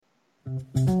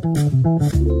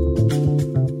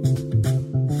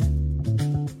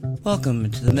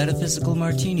Welcome to the Metaphysical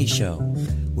Martini Show,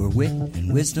 where wit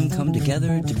and wisdom come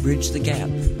together to bridge the gap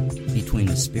between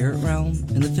the spirit realm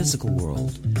and the physical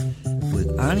world.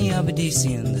 With Ani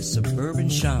Abedisian, the Suburban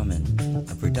Shaman,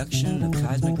 a production of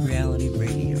Cosmic Reality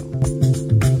Radio.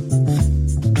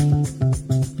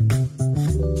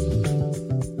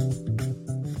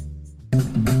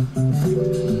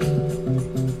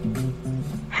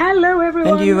 Hello,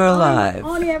 everyone. And you are live.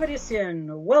 I'm Ani Abedisian.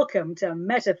 Welcome to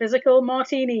Metaphysical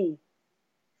Martini.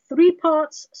 3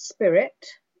 parts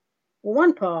spirit,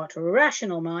 1 part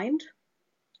rational mind,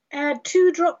 add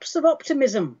 2 drops of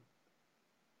optimism.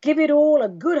 Give it all a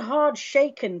good hard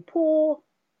shake and pour.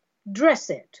 Dress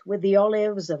it with the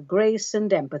olives of grace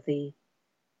and empathy.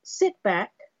 Sit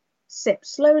back, sip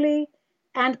slowly,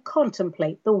 and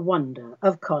contemplate the wonder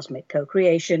of cosmic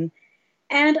co-creation.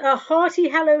 And a hearty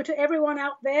hello to everyone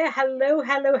out there. Hello,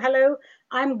 hello, hello.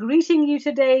 I'm greeting you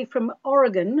today from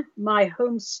Oregon, my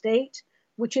home state,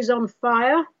 which is on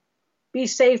fire. Be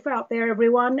safe out there,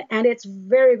 everyone. And it's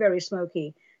very, very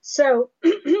smoky. So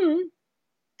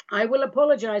I will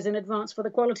apologize in advance for the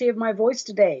quality of my voice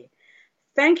today.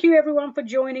 Thank you, everyone, for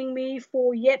joining me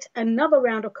for yet another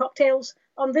round of cocktails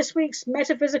on this week's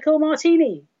Metaphysical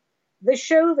Martini, the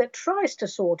show that tries to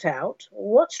sort out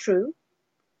what's true,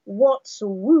 what's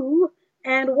woo,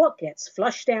 and what gets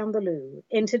flushed down the loo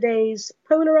in today's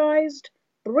polarized,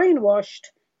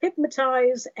 brainwashed,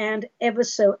 hypnotized, and ever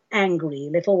so angry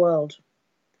little world.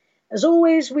 As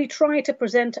always, we try to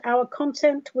present our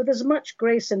content with as much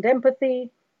grace and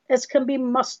empathy as can be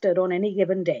mustered on any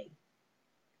given day.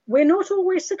 We're not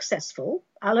always successful,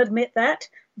 I'll admit that,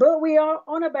 but we are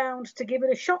honor bound to give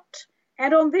it a shot.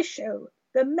 And on this show,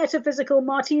 the Metaphysical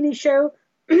Martini Show,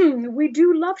 we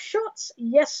do love shots.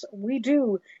 Yes, we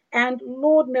do. And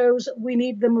Lord knows we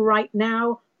need them right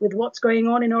now with what's going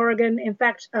on in Oregon. In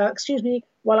fact, excuse me,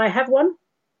 while I have one.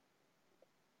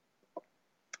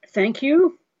 Thank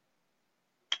you.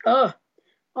 Our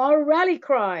rally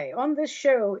cry on this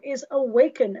show is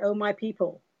awaken, O my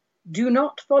people. Do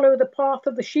not follow the path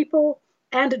of the sheeple,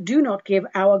 and do not give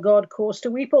our God cause to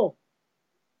weeple.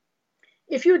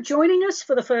 If you're joining us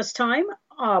for the first time,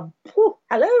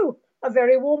 hello. A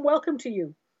very warm welcome to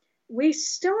you. We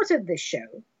started this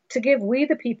show to give we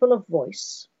the people a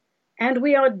voice, and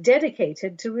we are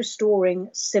dedicated to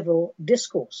restoring civil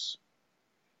discourse.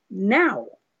 Now,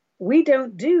 we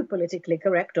don't do politically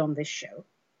correct on this show,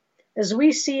 as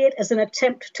we see it as an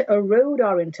attempt to erode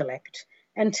our intellect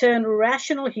and turn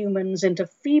rational humans into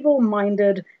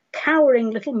feeble-minded,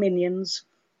 cowering little minions,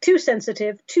 too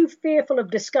sensitive, too fearful of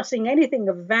discussing anything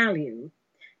of value,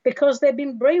 because they've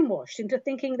been brainwashed into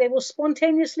thinking they will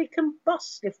spontaneously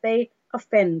combust if they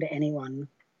offend anyone.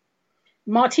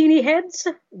 Martini heads,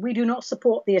 we do not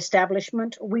support the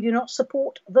establishment. We do not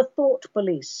support the thought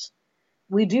police.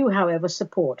 We do, however,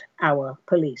 support our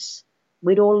police.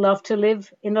 We'd all love to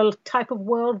live in a type of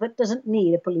world that doesn't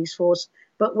need a police force,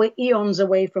 but we're eons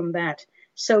away from that.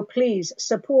 So please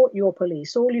support your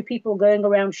police. All you people going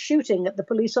around shooting at the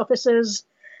police officers,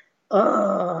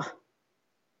 okay.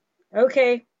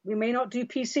 We may not do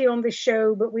PC on this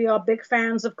show, but we are big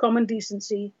fans of common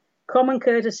decency, common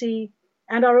courtesy,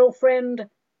 and our old friend,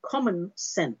 common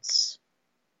sense.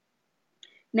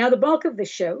 Now, the bulk of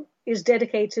this show is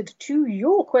dedicated to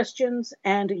your questions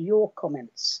and your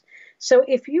comments. So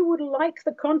if you would like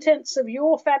the contents of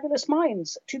your fabulous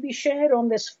minds to be shared on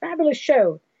this fabulous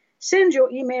show, send your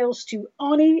emails to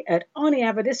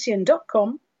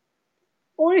ani@aniavadisian.com,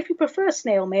 or if you prefer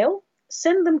snail mail,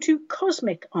 send them to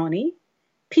Cosmic Ani,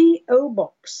 P.O.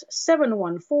 Box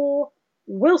 714,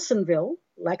 Wilsonville,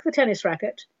 like the tennis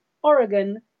racket,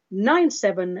 Oregon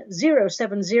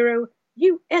 97070,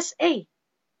 USA.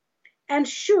 And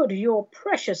should your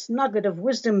precious nugget of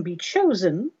wisdom be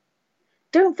chosen,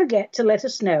 don't forget to let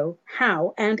us know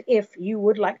how and if you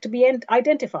would like to be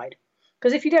identified.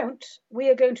 Because if you don't, we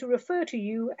are going to refer to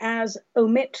you as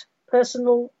omit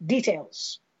personal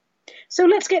details. So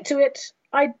let's get to it.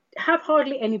 I have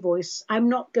hardly any voice. I'm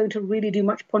not going to really do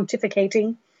much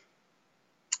pontificating.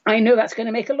 I know that's going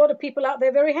to make a lot of people out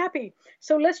there very happy.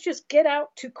 So let's just get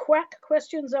out to quack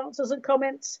questions, answers, and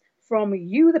comments from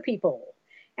you, the people.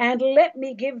 And let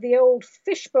me give the old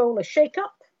fishbowl a shake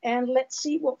up, and let's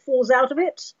see what falls out of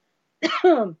it.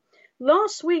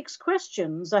 Last week's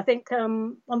questions, I think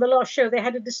on the last show, they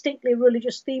had a distinctly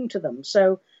religious theme to them.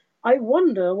 So I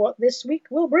wonder what this week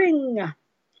will bring.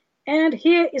 And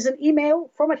here is an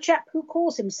email from a chap who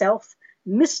calls himself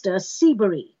Mr.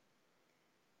 Seabury.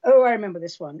 Oh, I remember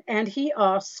this one. And he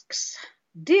asks,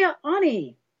 Dear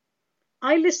Ani,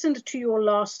 I listened to your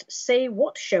last Say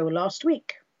What show last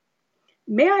week.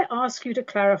 May I ask you to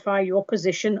clarify your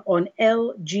position on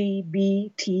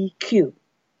LGBTQ?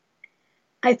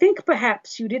 I think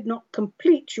perhaps you did not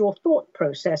complete your thought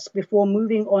process before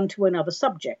moving on to another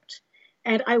subject,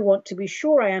 and I want to be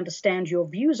sure I understand your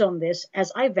views on this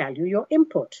as I value your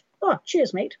input. Oh,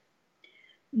 cheers, mate.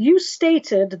 You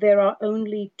stated there are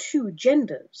only two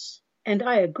genders, and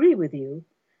I agree with you,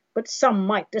 but some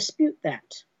might dispute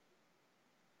that.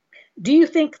 Do you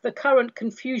think the current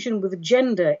confusion with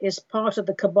gender is part of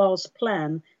the cabal's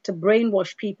plan to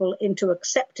brainwash people into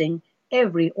accepting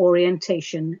every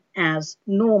orientation as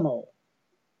normal?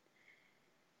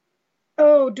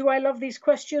 Oh, do I love these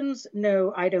questions?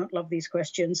 No, I don't love these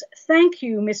questions. Thank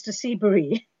you, Mr.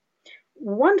 Seabury.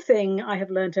 One thing I have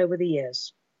learned over the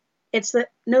years, it's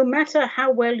that no matter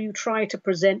how well you try to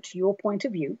present your point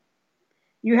of view,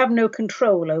 you have no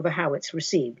control over how it's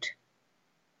received.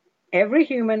 Every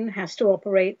human has to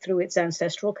operate through its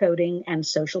ancestral coding and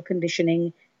social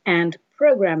conditioning and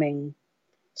programming.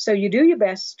 So you do your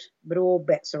best, but all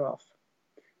bets are off.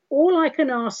 All I can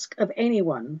ask of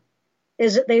anyone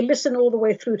is that they listen all the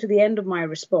way through to the end of my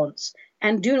response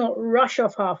and do not rush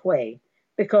off halfway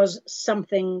because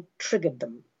something triggered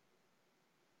them.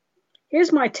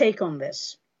 Here's my take on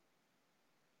this.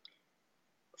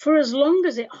 For as long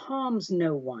as it harms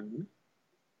no one,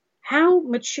 how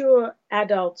mature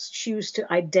adults choose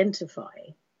to identify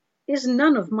is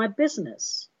none of my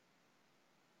business.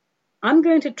 I'm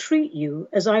going to treat you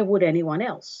as I would anyone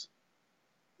else.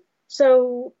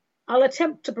 So I'll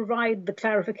attempt to provide the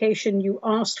clarification you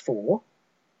asked for.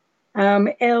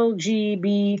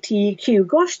 LGBTQ.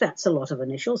 Gosh, that's a lot of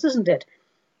initials, isn't it?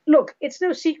 Look, it's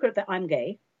no secret that I'm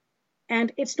gay,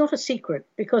 and it's not a secret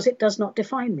because it does not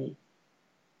define me.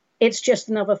 It's just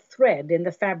another thread in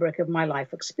the fabric of my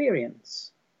life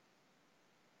experience.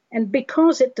 And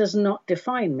because it does not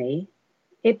define me,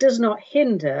 it does not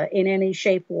hinder in any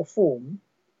shape or form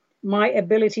my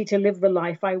ability to live the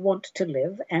life I want to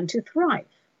live and to thrive.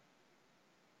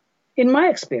 In my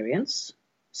experience,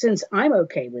 since I'm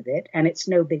okay with it and it's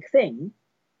no big thing,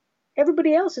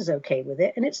 everybody else is okay with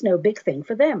it and it's no big thing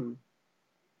for them.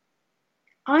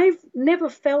 I've never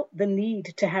felt the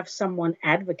need to have someone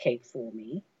advocate for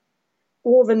me,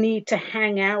 or the need to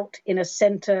hang out in a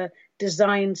center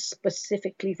designed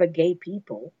specifically for gay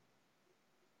people.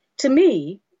 To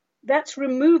me, that's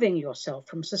removing yourself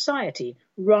from society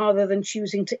rather than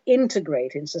choosing to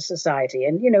integrate into society.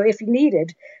 And, if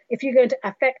needed, if you're going to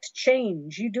affect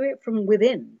change, you do it from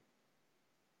within.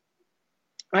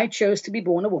 I chose to be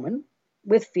born a woman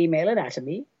with female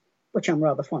anatomy, which I'm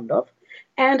rather fond of.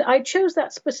 And I chose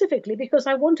that specifically because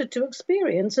I wanted to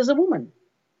experience as a woman.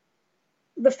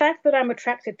 The fact that I'm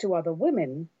attracted to other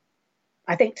women,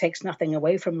 I think, takes nothing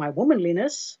away from my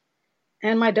womanliness.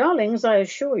 And my darlings, I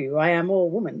assure you, I am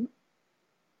all woman.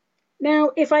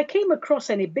 Now, if I came across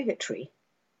any bigotry,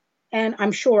 and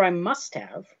I'm sure I must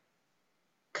have,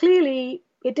 clearly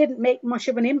it didn't make much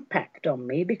of an impact on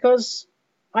me because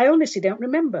I honestly don't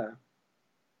remember.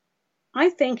 I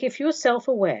think if you're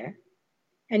self-aware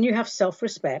and you have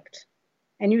self-respect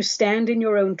and you stand in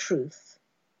your own truth,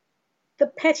 the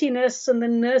pettiness and the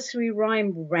nursery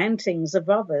rhyme rantings of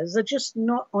others are just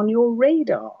not on your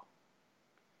radar.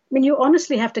 I mean, you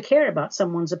honestly have to care about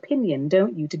someone's opinion,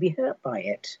 don't you, to be hurt by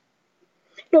it?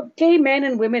 Look, gay men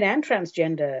and women and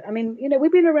transgender, I mean,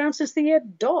 we've been around since the year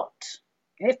dot.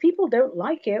 If people don't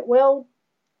like it, well,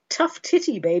 tough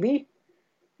titty, baby.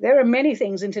 There are many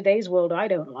things in today's world I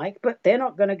don't like, but they're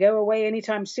not going to go away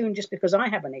anytime soon just because I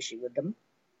have an issue with them.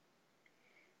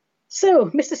 So,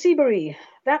 Mr. Seabury,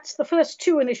 that's the first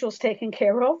two initials taken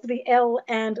care of, the L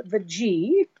and the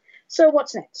G. So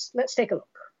what's next? Let's take a look.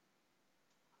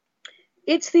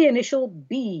 It's the initial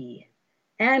B,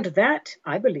 and that,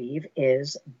 I believe,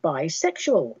 is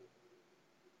bisexual.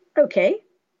 Okay,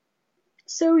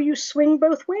 so you swing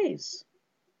both ways,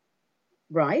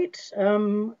 right?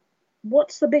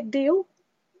 What's the big deal?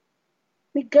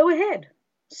 Go ahead,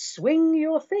 swing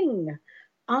your thing.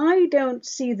 I don't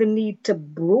see the need to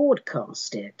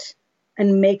broadcast it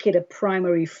and make it a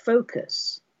primary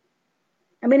focus.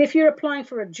 I mean, if you're applying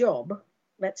for a job,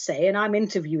 let's say, and I'm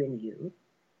interviewing you,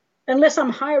 unless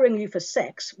I'm hiring you for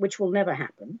sex, which will never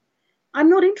happen, I'm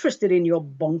not interested in your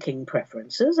bonking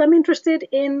preferences. I'm interested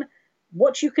in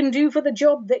what you can do for the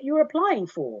job that you're applying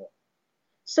for.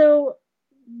 So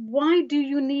why do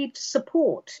you need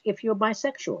support if you're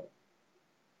bisexual?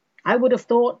 I would have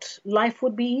thought life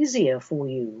would be easier for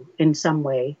you in some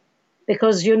way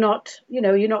because you don't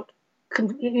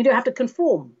have to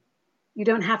conform. You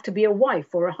don't have to be a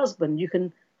wife or a husband. You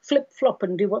can flip-flop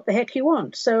and do what the heck you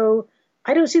want. So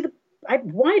I don't see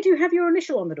Why do you have your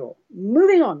initial on the door?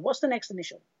 Moving on. What's the next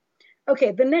initial?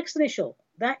 Okay, the next initial,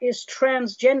 that is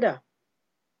transgender.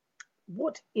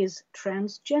 What is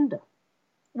transgender?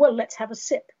 Well, let's have a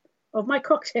sip of my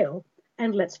cocktail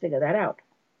and let's figure that out.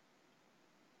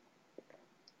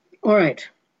 All right.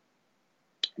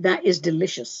 That is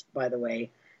delicious, by the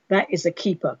way. That is a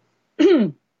keeper.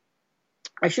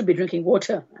 I should be drinking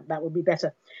water. That would be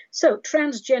better. So,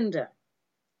 transgender,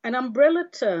 an umbrella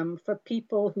term for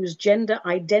people whose gender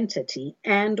identity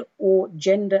and or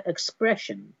gender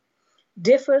expression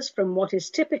differs from what is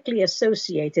typically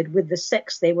associated with the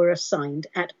sex they were assigned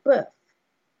at birth.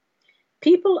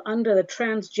 People under the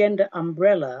transgender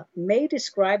umbrella may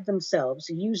describe themselves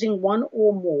using one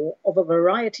or more of a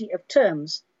variety of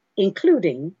terms,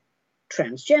 including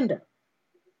transgender.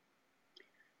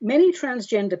 Many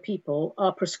transgender people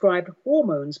are prescribed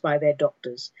hormones by their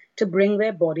doctors to bring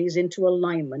their bodies into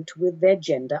alignment with their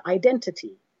gender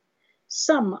identity.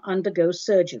 Some undergo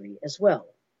surgery as well.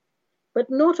 But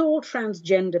not all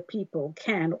transgender people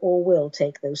can or will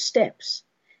take those steps,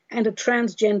 and a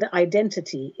transgender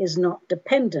identity is not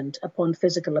dependent upon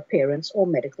physical appearance or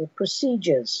medical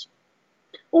procedures.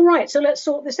 All right, so let's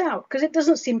sort this out, because it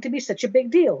doesn't seem to be such a big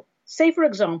deal. Say, for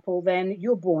example, then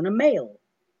you're born a male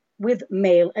with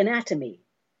male anatomy,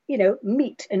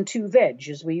 meat and two veg,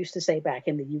 as we used to say back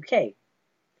in the UK.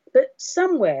 But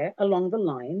somewhere along the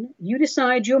line, you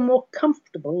decide you're more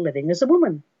comfortable living as a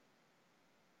woman.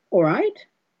 All right?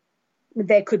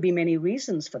 There could be many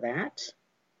reasons for that.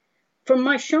 From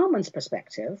my shaman's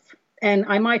perspective, and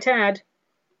I might add,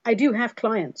 I do have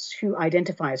clients who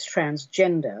identify as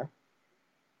transgender,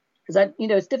 because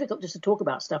it's difficult just to talk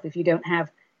about stuff if you don't have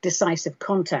decisive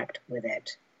contact with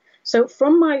it. So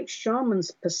from my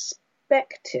shaman's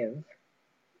perspective,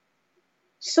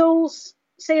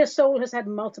 say a soul has had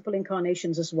multiple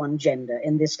incarnations as one gender,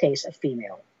 in this case a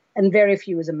female, and very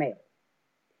few as a male.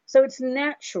 So it's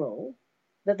natural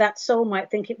that that soul might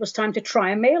think it was time to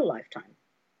try a male lifetime.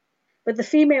 But the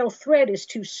female thread is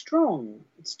too strong,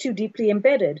 it's too deeply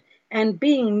embedded, and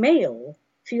being male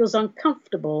feels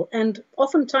uncomfortable and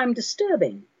oftentimes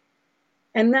disturbing.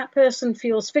 And that person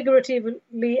feels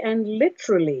figuratively and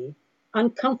literally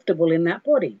uncomfortable in that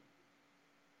body.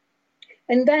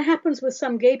 And that happens with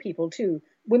some gay people too,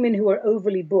 women who are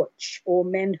overly butch or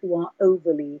men who are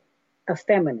overly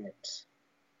effeminate.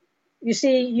 You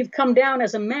see, you've come down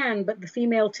as a man, but the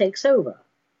female takes over.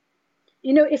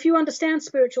 If you understand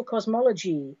spiritual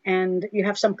cosmology and you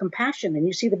have some compassion and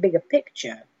you see the bigger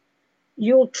picture,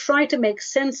 you'll try to make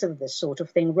sense of this sort of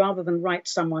thing rather than write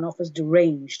someone off as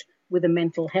deranged with a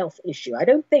mental health issue. I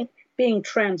don't think being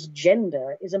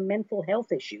transgender is a mental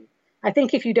health issue. I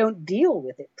think if you don't deal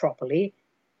with it properly,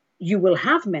 you will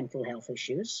have mental health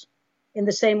issues in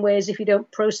the same way as if you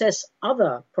don't process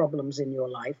other problems in your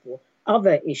life or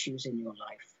other issues in your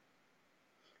life.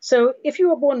 So if you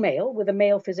were born male with a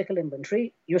male physical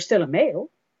inventory, you're still a male.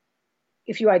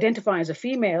 If you identify as a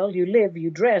female, you live, you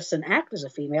dress, and act as a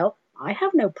female, I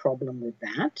have no problem with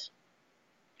that.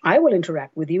 I will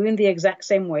interact with you in the exact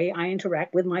same way I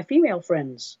interact with my female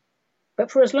friends. But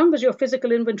for as long as your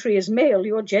physical inventory is male,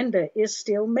 your gender is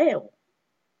still male.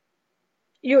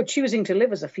 You're choosing to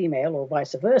live as a female or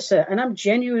vice versa, and I'm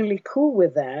genuinely cool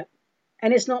with that.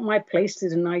 And it's not my place to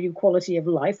deny you quality of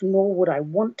life, nor would I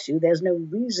want to. There's no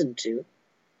reason to.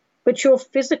 But your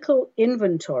physical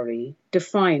inventory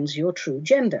defines your true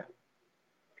gender.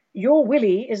 Your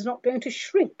willy is not going to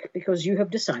shrink because you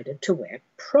have decided to wear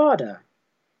Prada.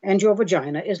 And your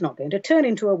vagina is not going to turn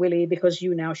into a willy because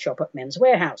you now shop at Men's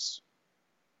Warehouse.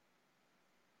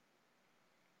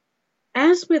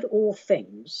 As with all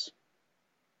things,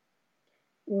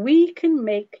 we can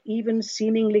make even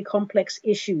seemingly complex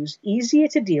issues easier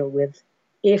to deal with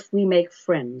if we make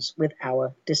friends with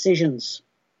our decisions.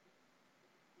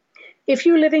 If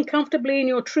you're living comfortably in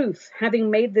your truth,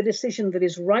 having made the decision that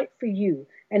is right for you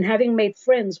and having made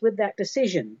friends with that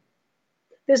decision,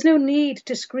 there's no need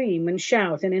to scream and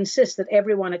shout and insist that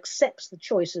everyone accepts the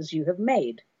choices you have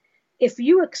made. If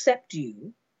you accept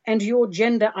you and your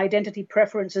gender identity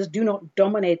preferences do not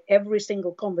dominate every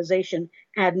single conversation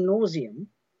ad nauseum,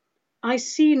 I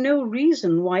see no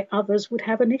reason why others would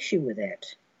have an issue with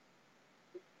it.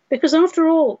 Because after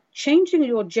all, changing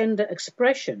your gender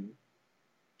expression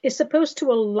is supposed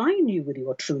to align you with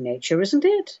your true nature, isn't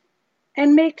it?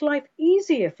 And make life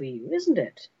easier for you, isn't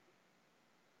it?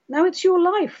 Now it's your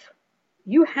life.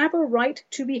 You have a right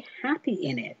to be happy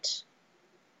in it.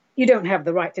 You don't have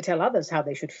the right to tell others how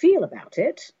they should feel about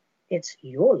it. It's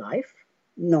your life,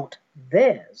 not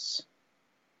theirs.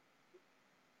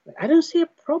 But I don't see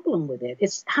a problem with it.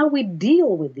 It's how we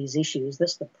deal with these issues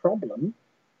that's the problem.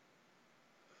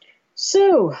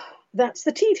 So that's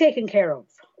the T taken care of.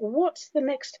 What's the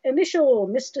next initial,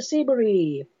 Mr.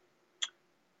 Seabury?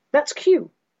 That's Q,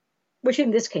 which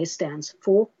in this case stands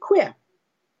for queer.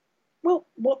 Well,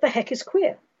 what the heck is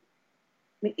queer?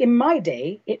 In my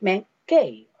day, it meant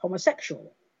gay,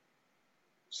 homosexual.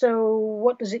 So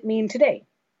what does it mean today?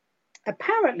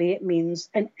 Apparently, it means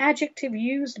an adjective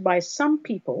used by some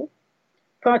people,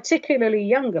 particularly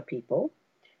younger people,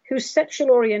 whose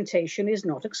sexual orientation is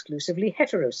not exclusively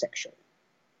heterosexual.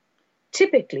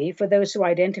 Typically, for those who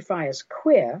identify as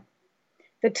queer,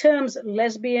 the terms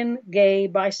lesbian, gay,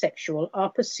 bisexual are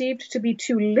perceived to be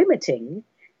too limiting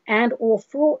and or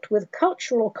fraught with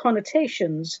cultural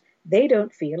connotations they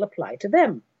don't feel apply to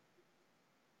them.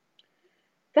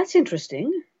 That's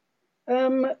interesting.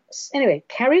 Anyway,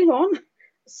 carrying on,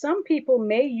 some people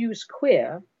may use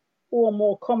queer, or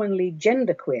more commonly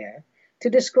genderqueer, to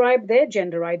describe their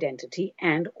gender identity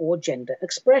and or gender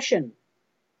expression.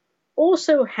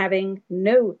 Also having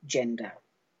no gender.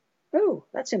 Oh,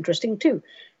 that's interesting too.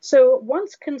 So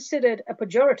once considered a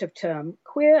pejorative term,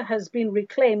 queer has been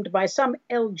reclaimed by some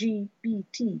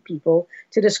LGBT people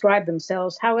to describe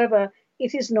themselves. However,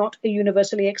 it is not a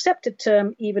universally accepted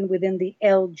term even within the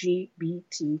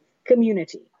LGBT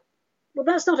community. Well,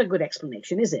 that's not a good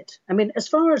explanation, is it? I mean, as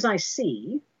far as I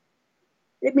see,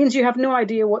 it means you have no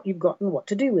idea what you've got and what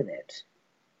to do with it.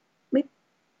 I mean,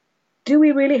 do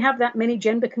we really have that many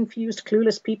gender-confused,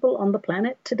 clueless people on the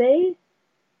planet today?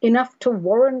 Enough to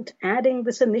warrant adding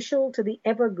this initial to the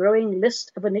ever-growing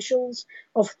list of initials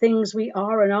of things we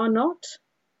are and are not?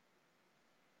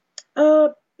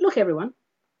 Look, everyone,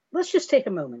 let's just take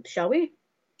a moment, shall we?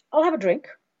 I'll have a drink.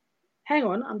 Hang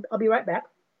on, I'll be right back.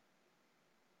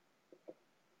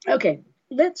 Okay,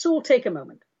 let's all take a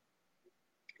moment.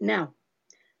 Now,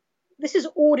 this is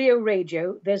audio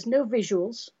radio. There's no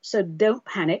visuals, so don't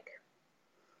panic.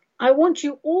 I want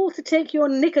you all to take your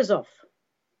knickers off.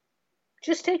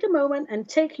 Just take a moment and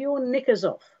take your knickers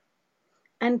off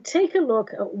and take a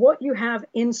look at what you have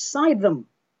inside them.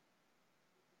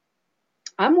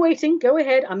 I'm waiting. Go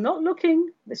ahead. I'm not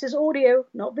looking. This is audio,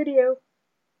 not video.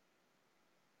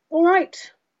 All right.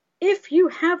 If you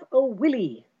have a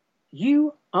willy,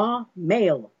 you are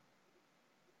male.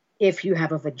 If you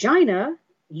have a vagina,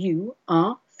 you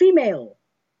are female.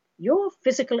 Your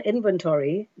physical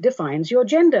inventory defines your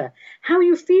gender. How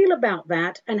you feel about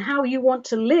that and how you want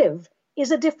to live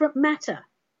is a different matter.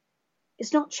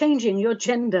 It's not changing your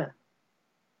gender.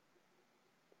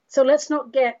 So let's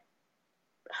not get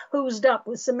hosed up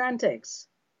with semantics.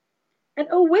 And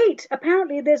oh wait,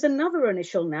 apparently there's another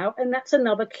initial now, and that's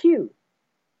another Q.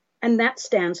 And that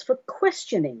stands for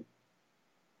questioning.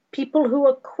 People who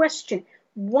are questioning.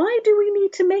 Why do we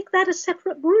need to make that a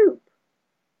separate group?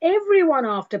 Everyone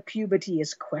after puberty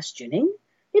is questioning.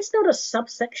 It's not a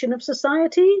subsection of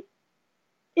society.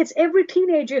 It's every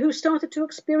teenager who started to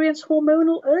experience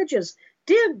hormonal urges.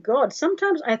 Dear God,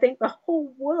 sometimes I think the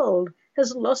whole world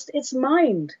has lost its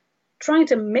mind, trying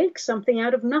to make something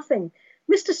out of nothing.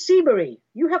 Mr. Seabury,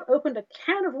 you have opened a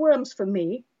can of worms for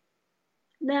me.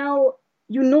 Now,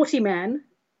 you naughty man,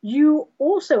 you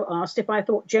also asked if I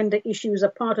thought gender issues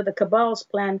are part of the cabal's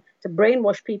plan to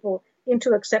brainwash people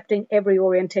into accepting every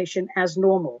orientation as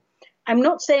normal. I'm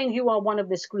not saying you are one of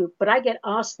this group, but I get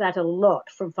asked that a lot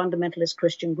from fundamentalist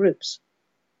Christian groups.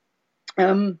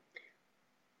 No,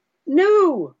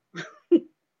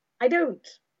 I don't.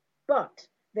 But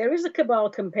there is a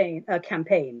cabal campaign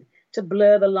to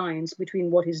blur the lines between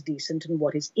what is decent and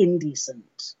what is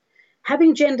indecent.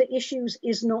 Having gender issues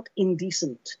is not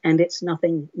indecent, and it's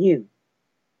nothing new.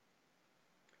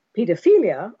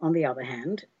 Pedophilia, on the other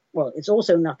hand, well, it's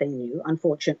also nothing new,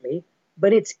 unfortunately,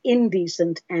 but it's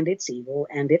indecent and it's evil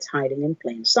and it's hiding in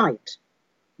plain sight.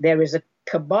 There is a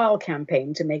cabal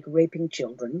campaign to make raping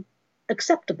children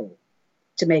acceptable,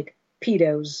 to make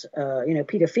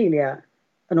pedophilia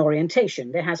an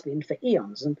orientation. There has been for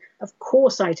eons. And of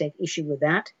course I take issue with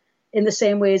that in the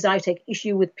same way as I take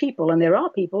issue with people. And there are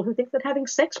people who think that having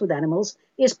sex with animals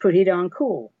is pretty darn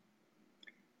cool.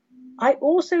 I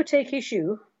also take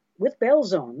issue with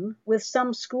bells on with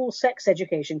some school sex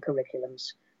education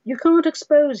curriculums. You can't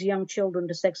expose young children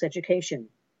to sex education.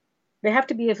 They have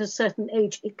to be of a certain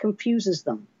age. It confuses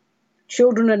them.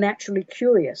 Children are naturally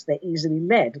curious. They're easily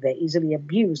led. They're easily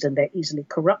abused, and they're easily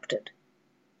corrupted.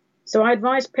 So I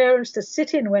advise parents to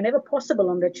sit in whenever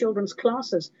possible on their children's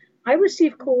classes. I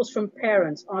receive calls from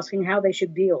parents asking how they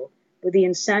should deal with the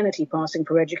insanity passing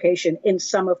for education in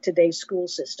some of today's school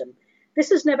system. This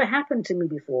has never happened to me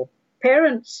before.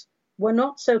 Parents were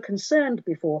not so concerned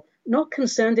before, not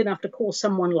concerned enough to call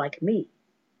someone like me.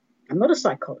 I'm not a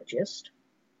psychologist.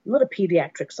 I'm not a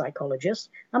pediatric psychologist.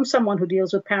 I'm someone who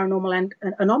deals with paranormal and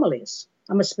anomalies.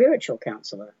 I'm a spiritual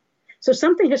counselor. So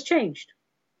something has changed.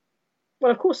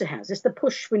 Well, of course it has. It's the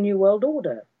push for New World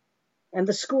Order and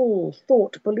the school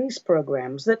thought police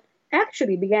programs that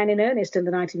actually began in earnest in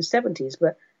the 1970s,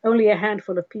 but only a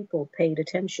handful of people paid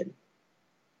attention.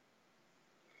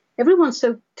 Everyone's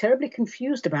so terribly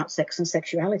confused about sex and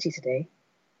sexuality today.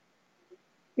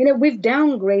 You know, we've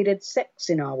downgraded sex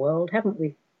in our world, haven't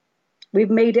we? We've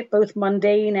made it both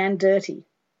mundane and dirty.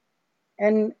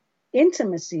 And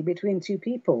intimacy between two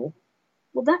people,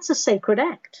 well, that's a sacred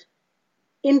act.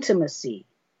 Intimacy,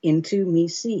 into me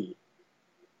see.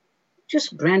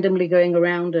 Just randomly going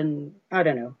around and, I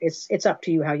don't know, it's up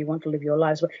to you how you want to live your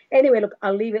lives. But anyway, look,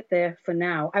 I'll leave it there for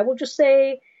now. I will just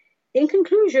say, in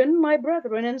conclusion, my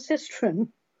brethren and sistren,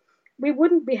 we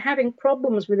wouldn't be having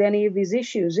problems with any of these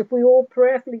issues if we all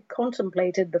prayerfully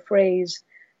contemplated the phrase,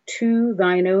 to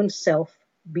thine own self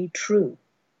be true.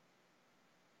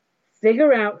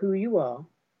 Figure out who you are,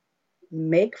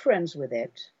 make friends with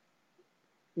it,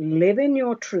 live in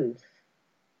your truth,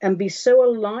 and be so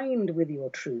aligned with your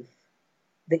truth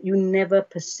that you never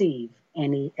perceive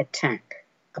any attack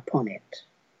upon it.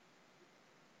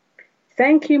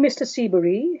 Thank you, Mr.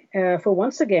 Seabury, for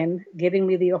once again giving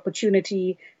me the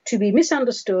opportunity to be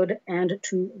misunderstood and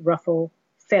to ruffle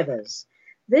feathers.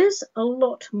 There's a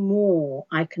lot more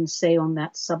I can say on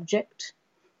that subject.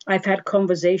 I've had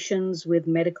conversations with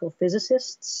medical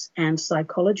physicists and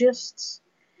psychologists,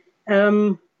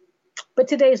 but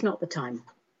today is not the time.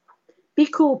 Be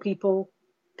cool, people.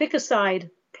 Pick a side,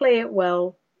 play it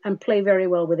well, and play very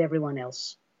well with everyone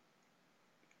else.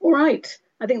 All right.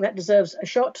 I think that deserves a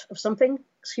shot of something.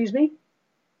 Excuse me.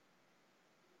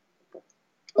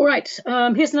 All right.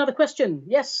 Here's another question.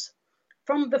 Yes.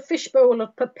 From the fishbowl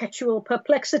of perpetual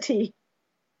perplexity.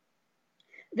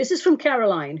 This is from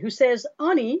Caroline, who says,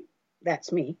 Ani,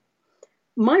 that's me,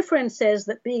 my friend says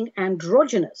that being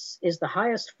androgynous is the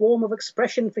highest form of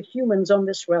expression for humans on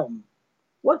this realm.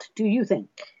 What do you think?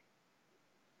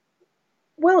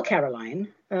 Well, Caroline,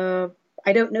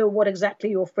 I don't know what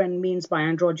exactly your friend means by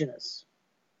androgynous.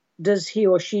 Does he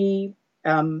or she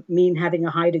mean having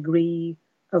a high degree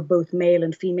of both male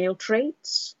and female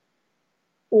traits?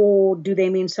 Or do they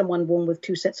mean someone born with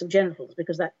two sets of genitals?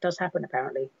 Because that does happen,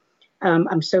 apparently.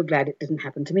 I'm so glad it didn't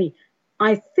happen to me.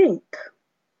 I think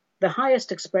the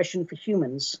highest expression for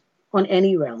humans on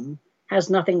any realm has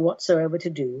nothing whatsoever to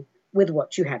do with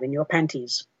what you have in your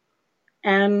panties.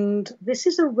 And this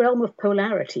is a realm of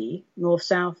polarity, north,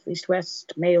 south, east,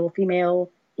 west, male,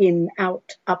 female, in,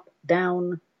 out, up,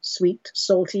 down, sweet,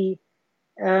 salty.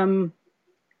 We're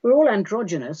all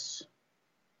androgynous.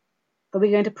 Are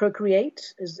we going to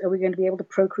procreate? Are we going to be able to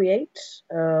procreate?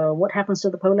 What happens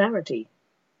to the polarity?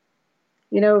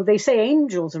 You know, they say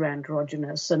angels are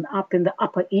androgynous, and up in the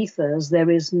upper ethers, there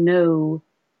is no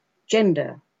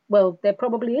gender. Well, there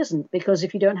probably isn't, because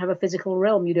if you don't have a physical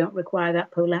realm, you don't require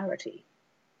that polarity.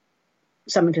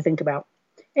 Something to think about.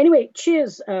 Anyway,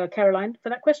 cheers, Caroline, for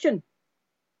that question.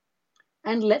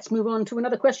 And let's move on to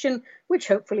another question, which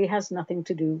hopefully has nothing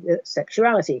to do with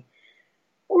sexuality.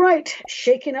 All right,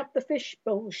 shaking up the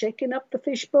fishbowl, shaking up the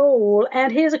fishbowl.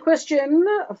 And here's a question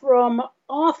from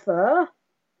Arthur,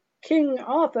 King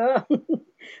Arthur,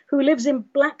 who lives in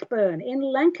Blackburn in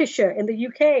Lancashire in the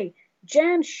UK.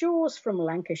 Jan Shaw's from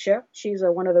Lancashire. She's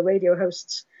one of the radio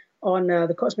hosts on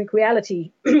the Cosmic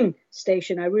Reality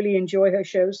station. I really enjoy her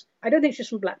shows. I don't think she's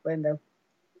from Blackburn, though.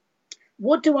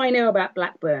 What do I know about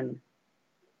Blackburn?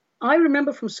 I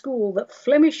remember from school that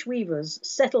Flemish weavers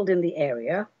settled in the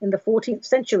area in the 14th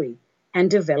century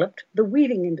and developed the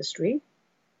weaving industry.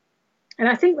 And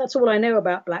I think that's all I know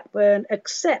about Blackburn,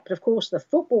 except, of course, the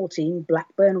football team,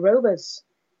 Blackburn Rovers.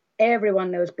 Everyone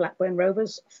knows Blackburn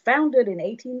Rovers, founded in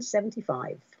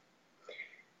 1875.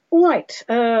 All right.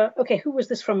 Okay, who was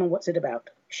this from and what's it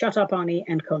about? Shut up, Arnie,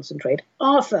 and concentrate.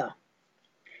 Arthur.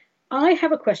 I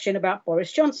have a question about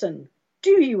Boris Johnson.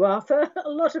 Do you, Arthur? A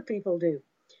lot of people do.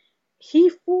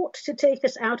 He fought to take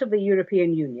us out of the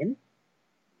European Union.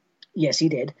 Yes, he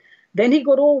did. Then he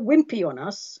got all wimpy on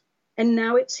us, and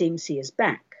now it seems he is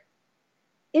back.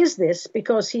 Is this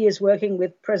because he is working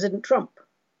with President Trump?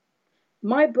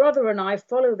 My brother and I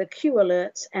follow the Q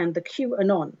alerts and the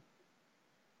QAnon.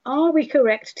 Are we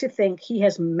correct to think he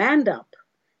has manned up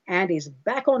and is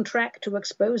back on track to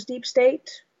expose deep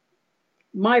state?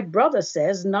 My brother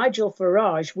says Nigel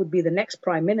Farage would be the next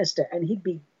prime minister, and he'd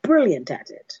be brilliant at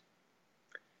it.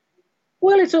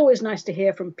 Well, it's always nice to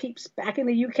hear from peeps back in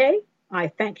the UK. I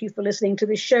thank you for listening to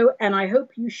this show, and I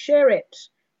hope you share it,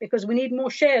 because we need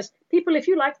more shares. People, if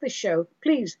you like this show,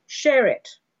 please share it.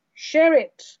 Share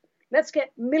it. Let's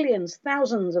get millions,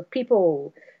 thousands of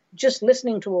people just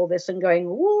listening to all this and going,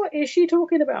 what is she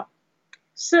talking about?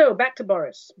 So back to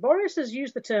Boris. Boris has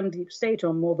used the term deep state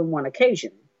on more than one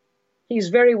occasion. He's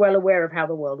very well aware of how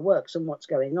the world works and what's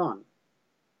going on.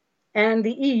 And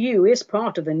the EU is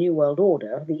part of the New World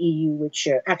Order, the EU, which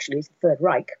actually is the Third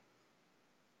Reich.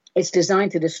 It's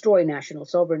designed to destroy national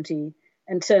sovereignty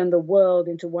and turn the world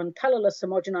into one colorless,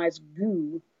 homogenized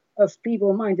goo of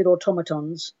feeble-minded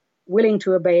automatons willing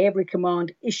to obey every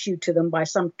command issued to them by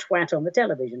some twat on the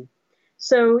television.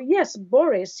 So, yes,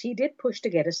 Boris, he did push to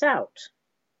get us out.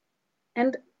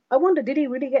 And I wonder, did he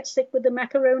really get sick with the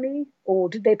macaroni? Or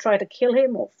did they try to kill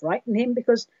him or frighten him?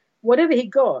 Because whatever he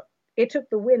got, it took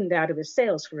the wind out of his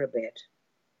sails for a bit.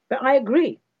 But I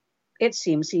agree. It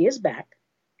seems he is back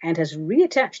and has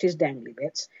reattached his dangly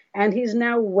bits, and he's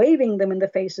now waving them in the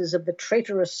faces of the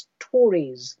traitorous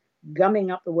Tories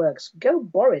gumming up the works. Go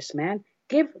Boris, man.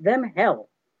 Give them hell.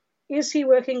 Is he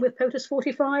working with POTUS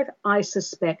 45? I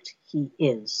suspect he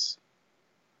is.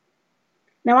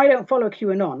 Now, I don't follow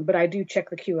QAnon, but I do check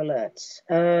the Q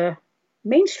alerts.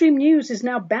 Mainstream news is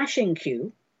now bashing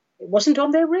Q. It wasn't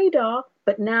on their radar,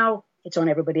 but now it's on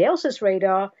everybody else's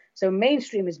radar. So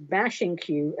mainstream is bashing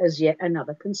Q as yet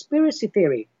another conspiracy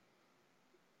theory.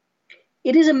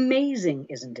 It is amazing,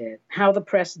 isn't it, how the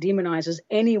press demonizes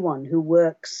anyone who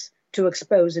works to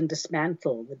expose and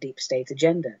dismantle the deep state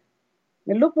agenda. I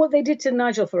mean, look what they did to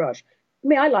Nigel Farage. I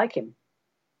mean, I like him.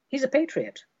 He's a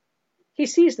patriot. He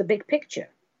sees the big picture.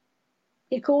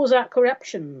 He calls out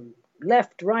corruption,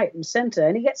 left, right, and center,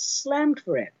 and he gets slammed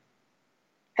for it.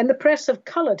 And the press have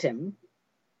colored him,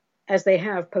 as they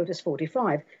have POTUS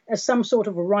 45, as some sort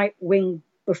of right-wing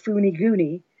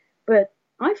buffoony-goony, but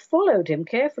I've followed him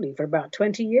carefully for about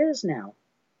 20 years now.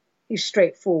 He's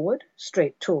straightforward,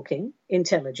 straight-talking,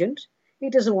 intelligent. He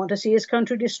doesn't want to see his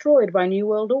country destroyed by New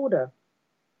World Order.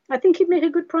 I think he'd make a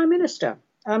good prime minister.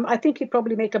 I think he'd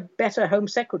probably make a better home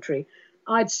secretary.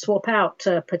 I'd swap out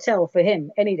Patel for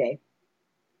him any day.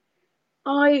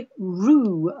 I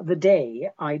rue the day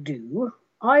I do.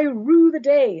 I rue the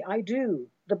day I do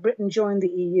that Britain joined the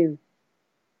EU,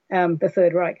 the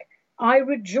Third Reich. I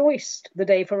rejoiced the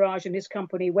day Farage and his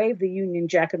company waved the Union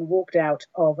Jack and walked out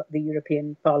of the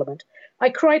European Parliament.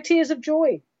 I cried tears of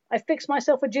joy. I fixed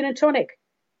myself a gin and tonic.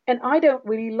 And I don't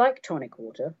really like tonic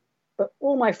water, but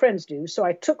all my friends do, so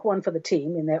I took one for the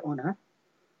team in their honor.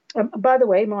 By the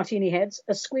way, martini heads,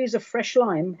 a squeeze of fresh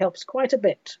lime helps quite a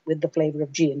bit with the flavor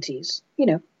of G&Ts. You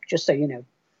know, just so you know.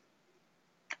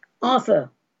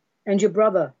 Arthur and your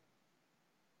brother,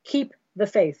 keep the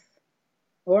faith,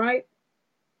 all right?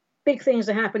 Big things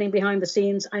are happening behind the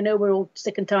scenes. I know we're all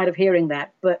sick and tired of hearing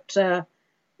that, but,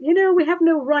 you know, we have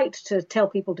no right to tell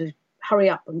people to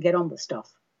hurry up and get on with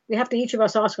stuff. We have to each of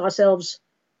us ask ourselves,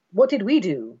 what did we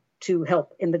do to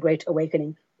help in the Great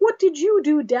Awakening? What did you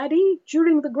do, Daddy,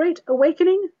 during the Great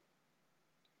Awakening?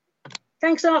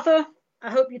 Thanks, Arthur.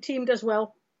 I hope your team does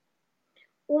well.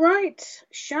 All right,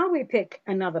 shall we pick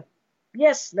another?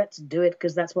 Yes, let's do it,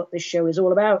 because that's what this show is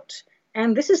all about.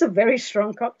 And this is a very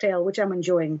strong cocktail, which I'm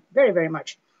enjoying very, very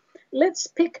much. Let's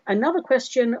pick another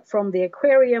question from the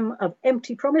aquarium of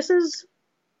empty promises.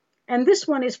 And this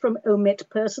one is from Omit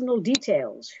Personal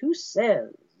Details, who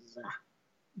says,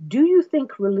 do you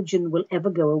think religion will ever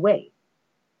go away?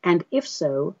 And if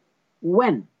so,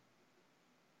 when?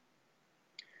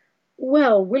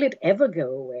 Well, will it ever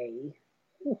go away?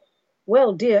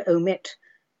 Well, dear Omit,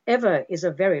 ever is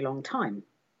a very long time.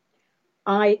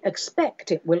 I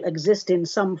expect it will exist in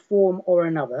some form or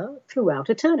another throughout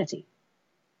eternity.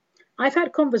 I've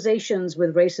had conversations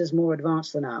with races more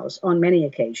advanced than ours on many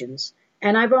occasions,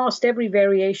 and I've asked every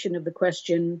variation of the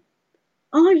question,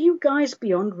 are you guys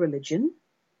beyond religion?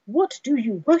 What do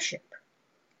you worship?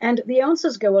 And the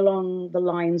answers go along the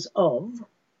lines of,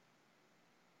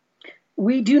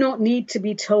 we do not need to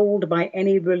be told by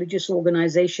any religious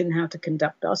organization how to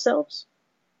conduct ourselves.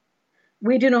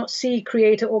 We do not see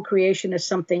creator or creation as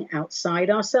something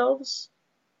outside ourselves.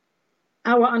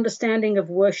 Our understanding of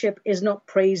worship is not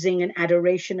praising and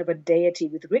adoration of a deity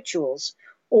with rituals,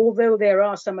 although there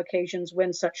are some occasions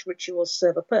when such rituals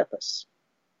serve a purpose.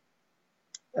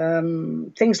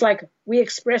 Things like we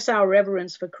express our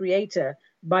reverence for creator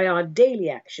by our daily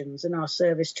actions and our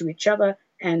service to each other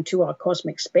and to our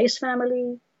cosmic space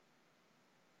family.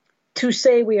 To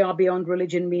say we are beyond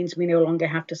religion means we no longer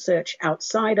have to search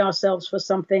outside ourselves for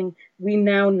something we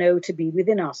now know to be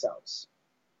within ourselves.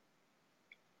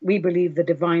 We believe the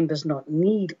divine does not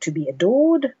need to be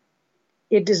adored.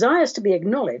 It desires to be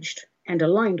acknowledged and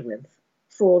aligned with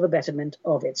for the betterment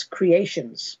of its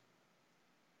creations.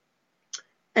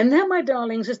 And that, my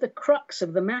darlings, is the crux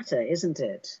of the matter, isn't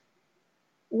it?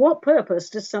 What purpose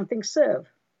does something serve?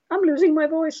 I'm losing my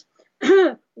voice.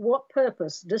 What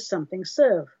purpose does something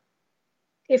serve?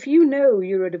 If you know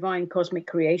you're a divine cosmic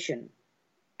creation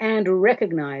and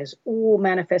recognize all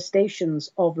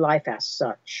manifestations of life as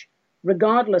such,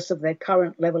 regardless of their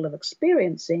current level of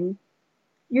experiencing,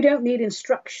 you don't need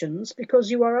instructions because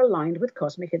you are aligned with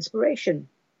cosmic inspiration.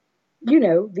 You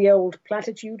know the old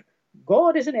platitude,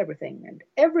 God is in everything and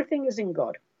everything is in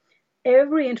God.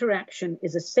 Every interaction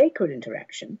is a sacred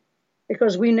interaction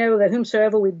because we know that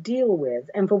whomsoever we deal with,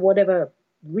 and for whatever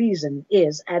reason,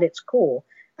 is at its core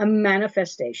a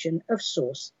manifestation of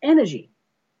source energy.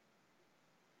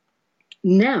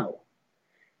 Now,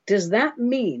 does that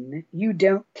mean you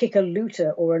don't kick a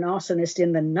looter or an arsonist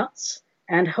in the nuts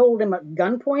and hold him at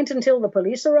gunpoint until the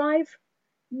police arrive?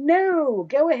 No,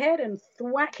 go ahead and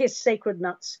thwack his sacred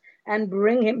nuts and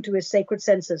bring him to his sacred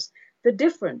senses. The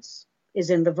difference is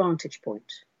in the vantage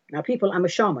point. Now, people, I'm a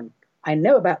shaman. I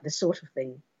know about this sort of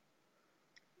thing.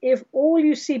 If all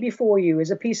you see before you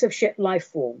is a piece of shit life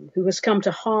form who has come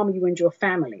to harm you and your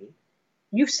family,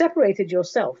 you've separated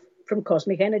yourself from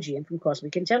cosmic energy and from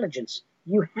cosmic intelligence.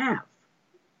 You have.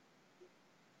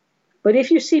 But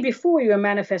if you see before you a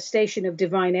manifestation of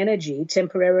divine energy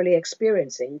temporarily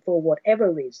experiencing, for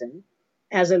whatever reason,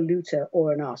 as a looter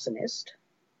or an arsonist,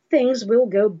 things will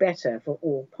go better for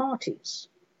all parties.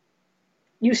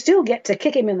 You still get to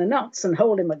kick him in the nuts and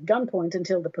hold him at gunpoint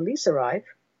until the police arrive.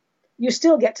 You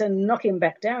still get to knock him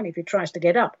back down if he tries to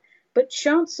get up. But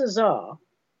chances are,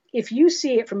 if you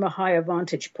see it from a higher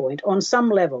vantage point, on some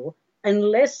level,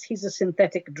 unless he's a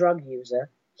synthetic drug user,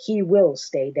 he will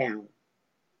stay down.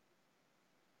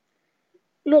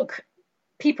 Look,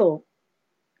 people,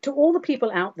 to all the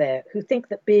people out there who think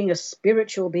that being a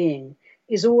spiritual being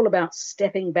is all about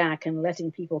stepping back and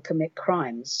letting people commit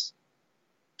crimes,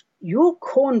 your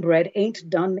cornbread ain't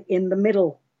done in the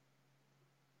middle.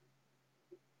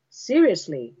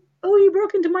 Seriously. Oh, you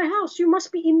broke into my house. You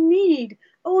must be in need.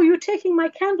 Oh, you're taking my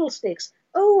candlesticks.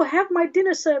 Oh, have my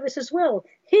dinner service as well.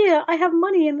 Here, I have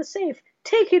money in the safe.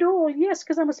 Take it all. Yes,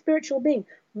 because I'm a spiritual being.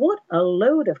 What a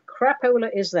load of crapola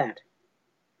is that?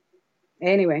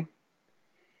 Anyway,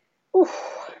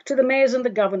 to the mayors and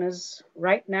the governors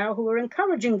right now who are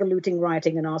encouraging the looting,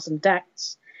 rioting, and arson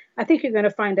acts, I think you're going to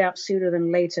find out sooner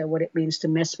than later what it means to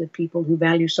mess with people who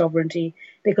value sovereignty,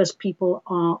 because people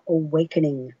are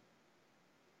awakening.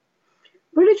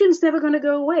 Religion's never going to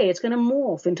go away. It's going to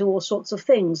morph into all sorts of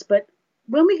things. But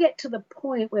when we get to the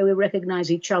point where we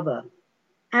recognize each other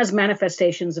as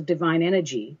manifestations of divine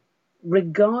energy,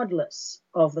 regardless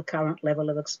of the current level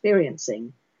of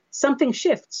experiencing, something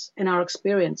shifts and our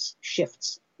experience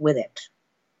shifts with it.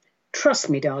 Trust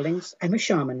me, darlings, I'm a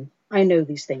shaman. I know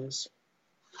these things.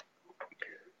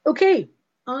 Okay,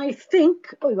 I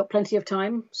think, we've got plenty of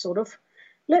time, sort of.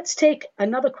 Let's take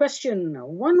another question,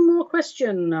 one more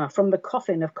question from the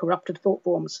coffin of corrupted thought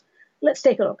forms. Let's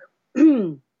take a look.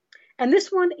 And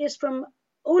this one is from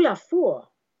Olafur.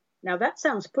 Now that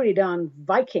sounds pretty darn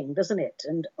Viking, doesn't it?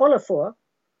 And Olafur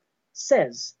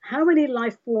says, how many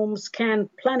life forms can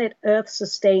planet Earth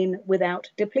sustain without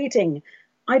depleting?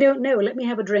 I don't know. Let me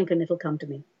have a drink and it'll come to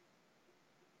me.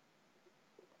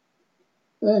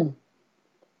 I'm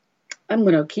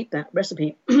going to keep that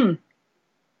recipe.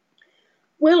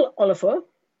 Well, Olafur,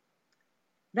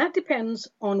 that depends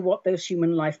on what those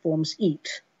human life forms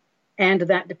eat, and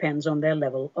that depends on their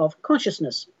level of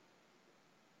consciousness.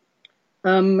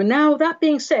 Now, that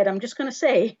being said, I'm just going to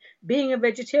say, being a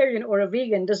vegetarian or a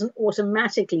vegan doesn't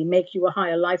automatically make you a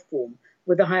higher life form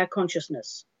with a higher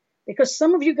consciousness, because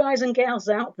some of you guys and gals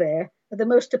out there are the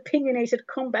most opinionated,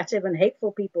 combative, and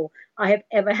hateful people I have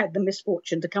ever had the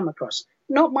misfortune to come across.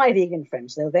 Not my vegan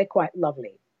friends, though. They're quite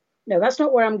lovely. No, that's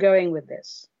not where I'm going with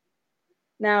this.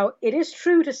 Now, it is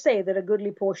true to say that a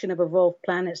goodly portion of evolved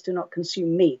planets do not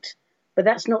consume meat, but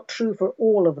that's not true for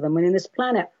all of them. And in this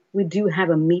planet, we do have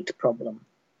a meat problem.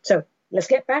 So let's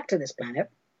get back to this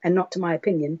planet, and not to my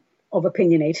opinion of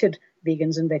opinionated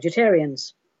vegans and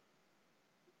vegetarians.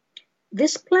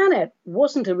 This planet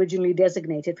wasn't originally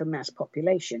designated for mass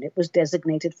population. It was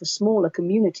designated for smaller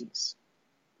communities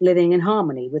living in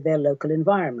harmony with their local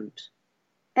environment.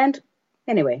 And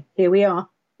anyway, here we are,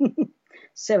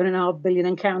 7.5 billion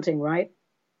and counting, right?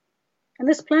 And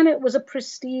this planet was a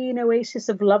pristine oasis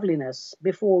of loveliness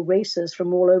before races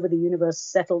from all over the universe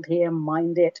settled here,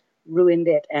 mined it, ruined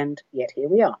it, and yet here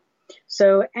we are.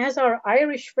 So as our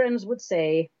Irish friends would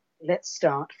say, let's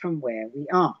start from where we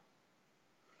are.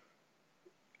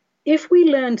 If we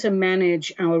learn to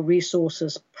manage our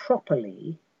resources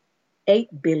properly, 8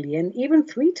 billion, even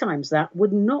 3 times that,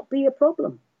 would not be a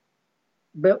problem.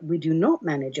 but we do not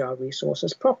manage our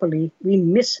resources properly. We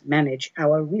mismanage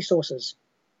our resources.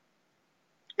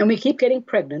 And we keep getting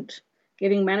pregnant,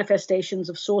 giving manifestations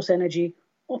of source energy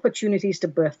opportunities to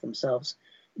birth themselves.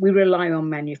 We rely on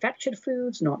manufactured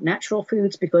foods, not natural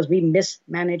foods, because we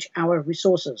mismanage our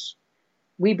resources.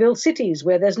 We build cities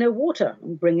where there's no water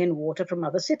and bring in water from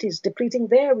other cities, depleting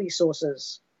their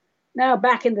resources. Now,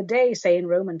 back in the day, say in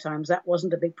Roman times, that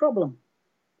wasn't a big problem.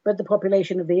 But the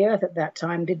population of the earth at that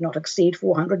time did not exceed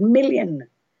 400 million.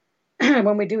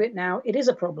 When we do it now, it is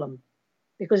a problem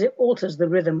because it alters the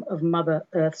rhythm of Mother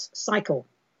Earth's cycle.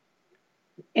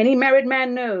 Any married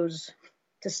man knows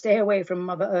to stay away from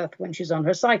Mother Earth when she's on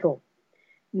her cycle.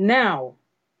 Now,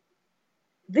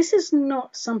 this is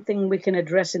not something we can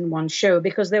address in one show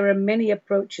because there are many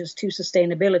approaches to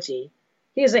sustainability.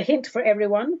 Here's a hint for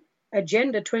everyone.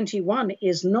 Agenda 21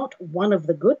 is not one of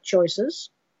the good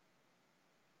choices.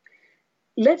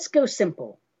 Let's go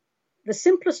simple. The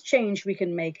simplest change we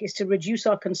can make is to reduce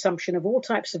our consumption of all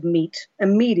types of meat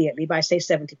immediately by, say,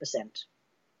 70%.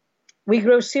 We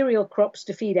grow cereal crops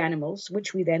to feed animals,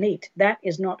 which we then eat. That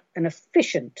is not an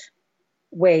efficient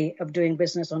way of doing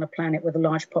business on a planet with a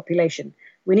large population.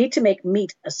 We need to make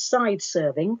meat a side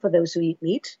serving for those who eat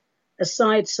meat, a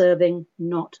side serving,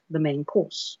 not the main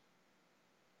course.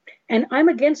 And I'm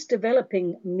against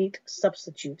developing meat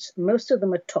substitutes. Most of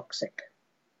them are toxic.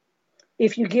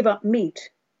 If you give up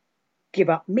meat, give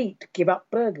up meat, give up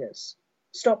burgers.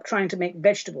 Stop trying to make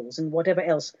vegetables and whatever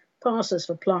else passes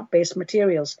for plant-based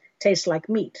materials taste like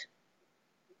meat.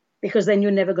 Because then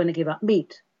you're never going to give up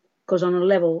meat. Because on a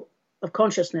level of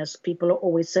consciousness, people are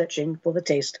always searching for the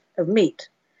taste of meat.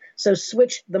 So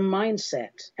switch the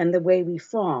mindset, and the way we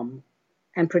farm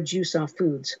and produce our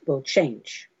foods will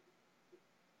change.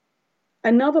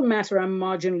 Another matter I'm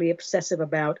marginally obsessive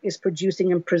about is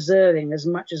producing and preserving as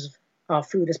much as our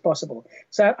food as possible.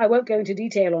 So I won't go into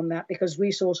detail on that because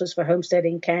resources for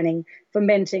homesteading, canning,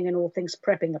 fermenting, and all things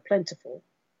prepping are plentiful.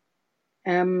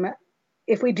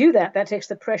 If we do that, that takes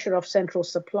the pressure off central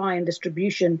supply and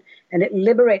distribution, and it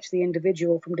liberates the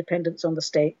individual from dependence on the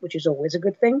state, which is always a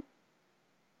good thing.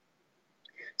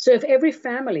 So if every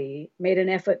family made an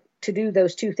effort to do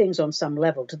those two things on some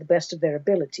level to the best of their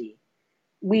ability,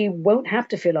 we won't have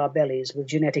to fill our bellies with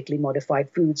genetically modified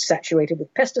foods saturated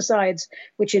with pesticides,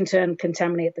 which in turn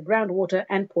contaminate the groundwater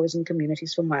and poison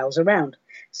communities for miles around.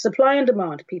 Supply and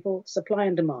demand, people, supply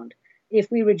and demand.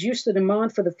 If we reduce the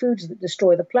demand for the foods that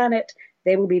destroy the planet,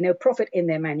 there will be no profit in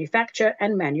their manufacture,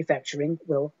 and manufacturing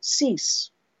will cease.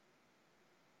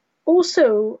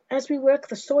 Also, as we work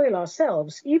the soil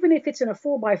ourselves, even if it's in a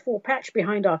 4x4 patch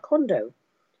behind our condo,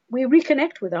 we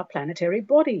reconnect with our planetary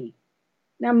body.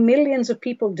 Now, millions of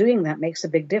people doing that makes a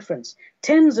big difference.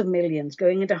 Tens of millions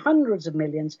going into hundreds of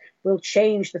millions will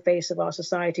change the face of our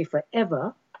society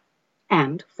forever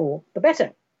and for the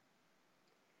better.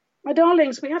 My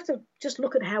darlings, we have to just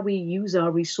look at how we use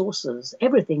our resources,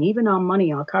 everything, even our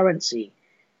money, our currency.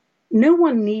 No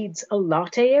one needs a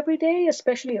latte every day,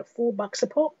 especially at $4 a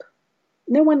pop.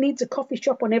 No one needs a coffee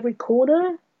shop on every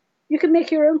corner. You can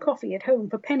make your own coffee at home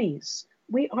for pennies.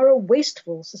 We are a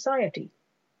wasteful society.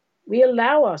 We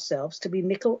allow ourselves to be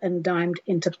nickel and dimed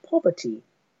into poverty,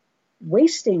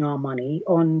 wasting our money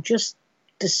on just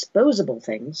disposable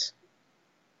things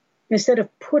instead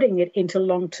of putting it into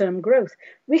long-term growth.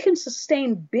 We can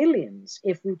sustain billions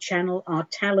if we channel our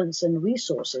talents and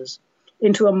resources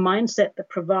into a mindset that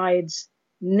provides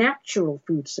natural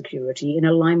food security in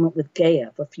alignment with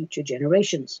Gaia for future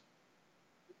generations.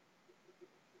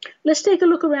 Let's take a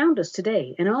look around us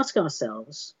today and ask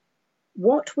ourselves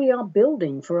what we are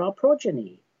building for our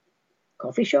progeny.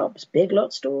 Coffee shops, big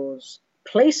lot stores,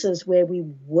 places where we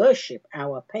worship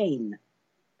our pain.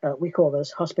 We call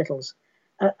those hospitals.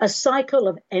 A cycle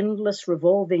of endless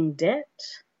revolving debt.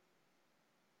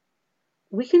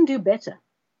 We can do better.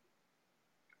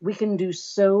 We can do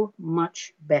so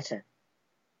much better.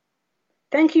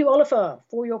 Thank you, Oliver,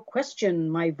 for your question,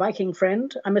 my Viking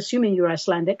friend. I'm assuming you're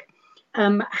Icelandic.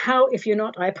 How, if you're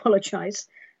not, I apologize.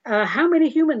 How many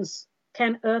humans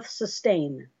can Earth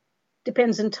sustain?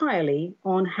 Depends entirely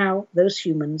on how those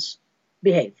humans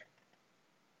behave.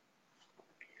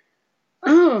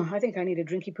 Oh, I think I need a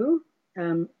drinky poo.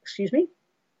 Excuse me.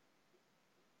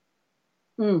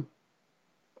 You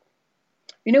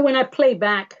know, when I play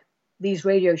back these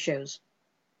radio shows,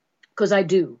 because I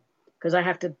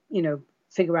have to,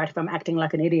 figure out if I'm acting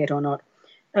like an idiot or not.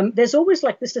 There's always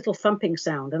like this little thumping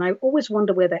sound, and I always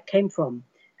wonder where that came from.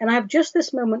 And I've just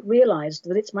this moment realized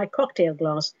that it's my cocktail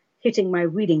glass hitting my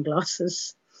reading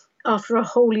glasses. After a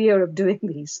whole year of doing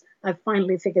these, I've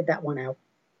finally figured that one out.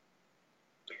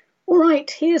 All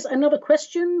right, here's another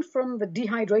question from the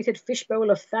dehydrated fishbowl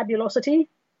of fabulosity.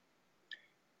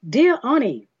 Dear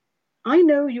Arnie, I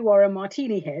know you are a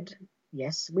martini head.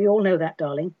 Yes, we all know that,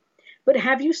 darling. But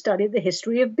have you studied the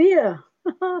history of beer?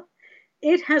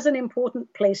 It has an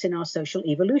important place in our social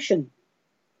evolution.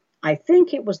 I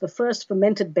think it was the first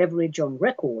fermented beverage on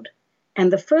record,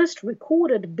 and the first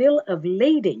recorded bill of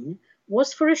lading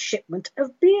was for a shipment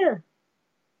of beer.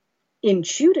 In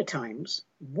Tudor times,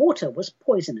 water was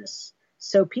poisonous,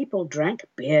 so people drank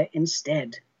beer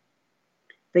instead.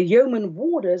 The yeoman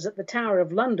warders at the Tower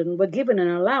of London were given an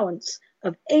allowance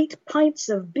of 8 pints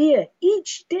of beer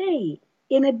each day,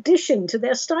 in addition to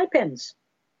their stipends.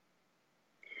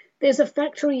 There's a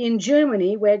factory in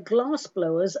Germany where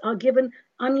glassblowers are given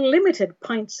unlimited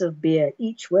pints of beer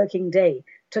each working day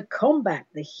to combat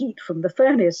the heat from the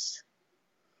furnace.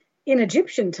 In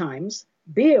Egyptian times,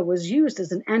 beer was used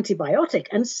as an antibiotic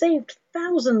and saved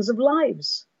thousands of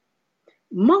lives.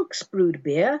 Monks brewed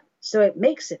beer, so it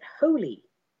makes it holy.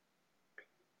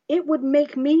 It would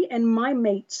make me and my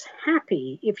mates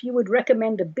happy if you would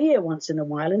recommend a beer once in a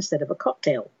while instead of a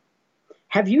cocktail.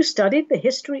 Have you studied the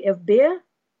history of beer?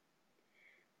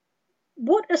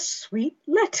 What a sweet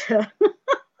letter.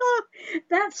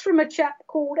 That's from a chap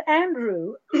called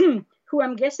Andrew, who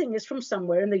I'm guessing is from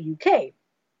somewhere in the UK.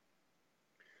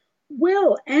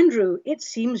 Well, Andrew, it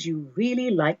seems you really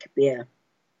like beer.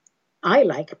 I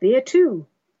like beer too.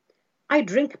 I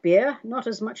drink beer, not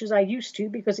as much as I used to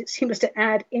because it seems to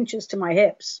add inches to my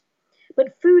hips.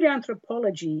 But food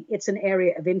anthropology, it's an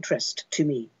area of interest to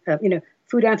me.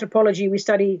 Food anthropology, we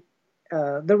study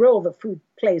the role that food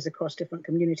plays across different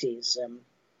communities.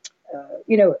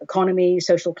 Economy,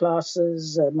 social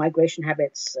classes, migration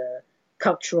habits,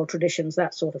 cultural traditions,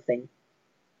 that sort of thing.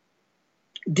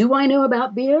 Do I know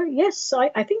about beer? Yes,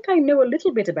 I think I know a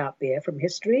little bit about beer from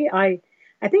history. I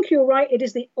think you're right. It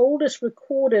is the oldest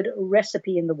recorded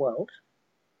recipe in the world.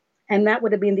 And that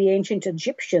would have been the ancient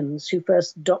Egyptians who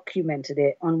first documented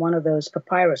it on one of those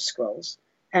papyrus scrolls.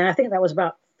 And I think that was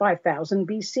about 5000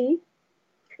 BC.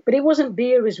 But it wasn't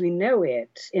beer as we know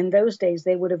it. In those days,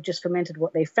 they would have just fermented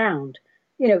what they found.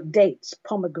 Dates,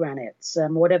 pomegranates,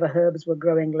 whatever herbs were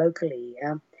growing locally.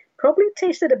 Probably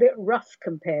tasted a bit rough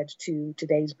compared to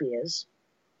today's beers.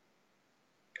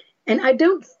 And I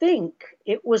don't think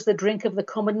it was the drink of the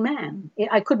common man.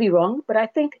 I could be wrong, but I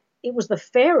think it was the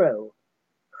pharaoh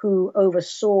who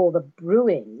oversaw the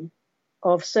brewing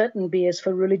of certain beers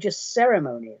for religious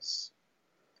ceremonies.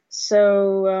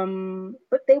 So,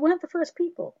 but they weren't the first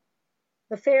people.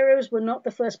 The pharaohs were not the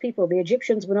first people. The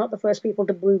Egyptians were not the first people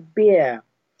to brew beer.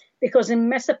 Because in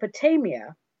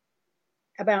Mesopotamia,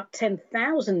 about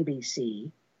 10,000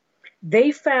 BC,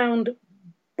 they found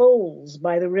bowls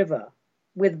by the river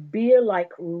with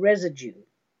beer-like residue.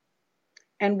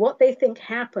 And what they think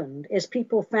happened is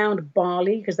people found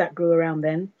barley, because that grew around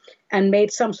then, and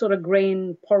made some sort of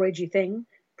grain porridgey thing,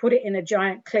 put it in a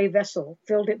giant clay vessel,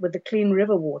 filled it with the clean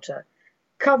river water,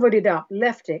 covered it up,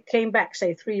 left it, came back,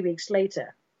 say, 3 weeks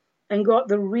later, and got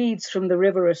the reeds from the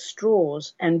river as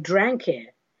straws and drank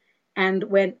it and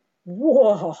went,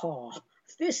 whoa,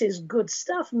 this is good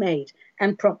stuff, mate,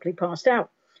 and promptly passed out.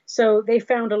 So they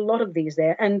found a lot of these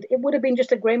there, and it would have been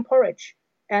just a grain porridge.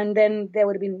 And then there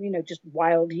would have been, just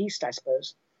wild yeast, I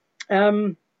suppose.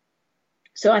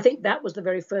 So I think that was the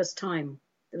very first time.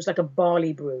 It was like a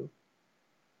barley brew.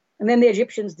 And then the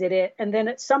Egyptians did it. And then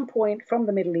at some point from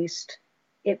the Middle East,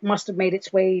 it must have made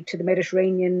its way to the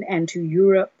Mediterranean and to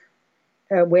Europe,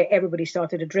 where everybody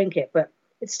started to drink it. But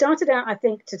it started out, I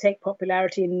think, to take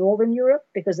popularity in Northern Europe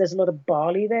because there's a lot of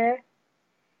barley there.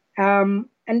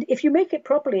 And if you make it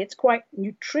properly, it's quite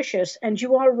nutritious. And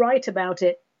you are right about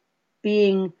it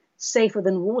being safer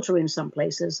than water in some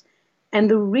places. And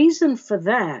the reason for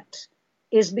that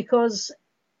is because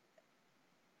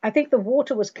I think the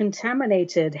water was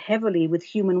contaminated heavily with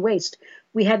human waste.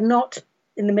 We had not,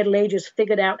 in the Middle Ages,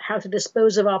 figured out how to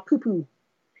dispose of our poo-poo.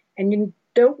 And you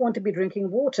don't want to be drinking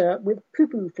water with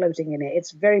poo-poo floating in it.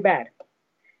 It's very bad.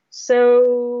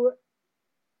 So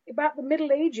about the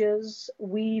Middle Ages,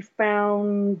 we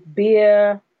found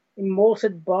beer,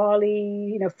 malted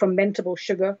barley, fermentable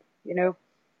sugar,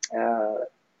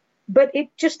 but it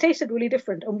just tasted really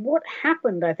different. And what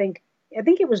happened, I think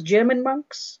it was German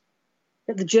monks.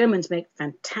 The Germans make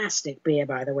fantastic beer,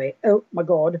 by the way. Oh, my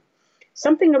God.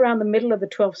 Something around the middle of the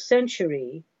 12th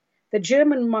century, the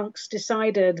German monks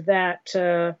decided that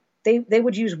they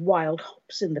would use wild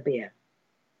hops in the beer.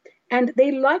 And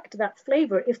they liked that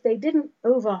flavor. If they didn't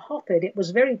over-hop it, it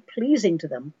was very pleasing to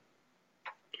them.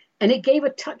 And it gave a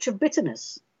touch of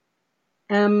bitterness.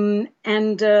 A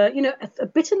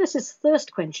bitterness is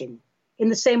thirst quenching. in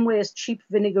the same way as cheap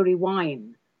vinegary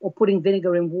wine or putting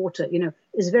vinegar in water,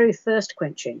 is very thirst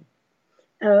quenching.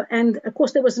 And of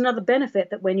course, there was another benefit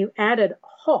that when you added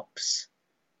hops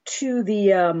to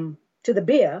the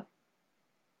beer,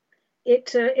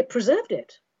 it preserved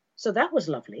it. So that was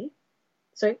lovely.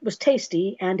 So it was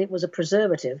tasty and it was a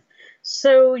preservative.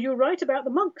 So you're right about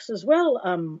the monks as well.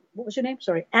 What was your name?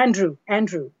 Sorry, Andrew.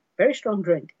 Very strong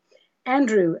drink.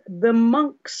 Andrew, the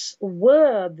monks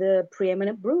were the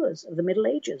preeminent brewers of the Middle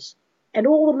Ages. And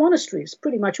all the monasteries,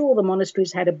 pretty much all the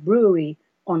monasteries had a brewery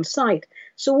on site.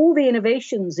 So all the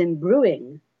innovations in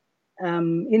brewing,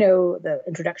 the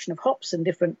introduction of hops and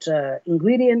different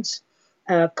ingredients,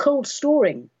 cold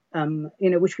storing,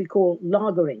 which we call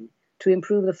lagering to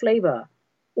improve the flavor.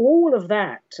 All of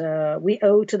that we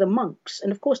owe to the monks.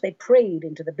 And of course, they prayed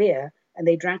into the beer and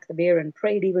they drank the beer and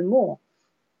prayed even more.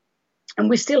 And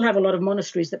we still have a lot of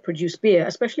monasteries that produce beer,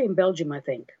 especially in Belgium, I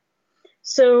think.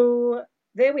 So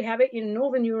there we have it in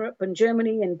Northern Europe and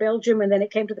Germany and Belgium. And then it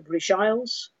came to the British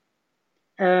Isles.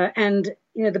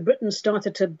 The Britons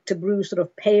started to brew sort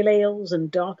of pale ales and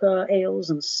darker ales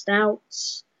and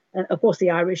stouts. And of course, the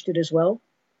Irish did as well.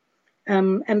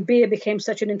 And beer became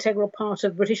such an integral part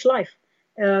of British life.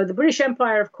 The British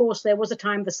Empire, of course, there was a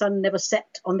time the sun never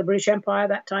set on the British Empire.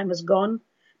 That time has gone.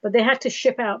 But they had to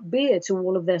ship out beer to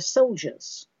all of their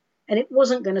soldiers. And it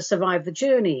wasn't going to survive the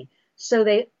journey. So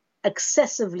they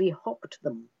excessively hopped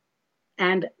them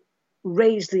and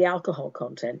raised the alcohol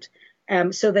content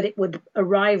so that it would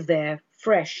arrive there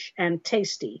fresh and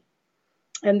tasty.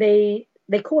 And they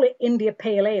call it India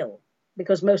Pale Ale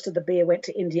because most of the beer went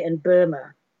to India and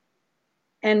Burma.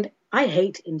 And I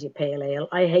hate India Pale Ale.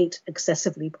 I hate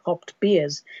excessively hopped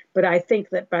beers. But I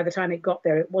think that by the time it got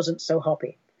there, it wasn't so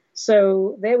hoppy.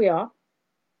 So there we are.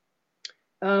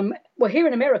 Well, here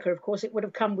in America, of course, it would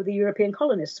have come with the European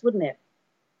colonists, wouldn't it?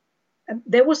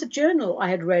 There was a journal I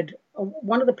had read,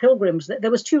 one of the pilgrims, that there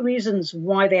was two reasons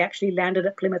why they actually landed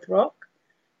at Plymouth Rock.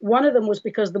 One of them was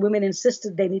because the women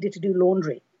insisted they needed to do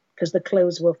laundry because the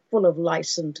clothes were full of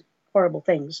lice and horrible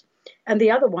things. And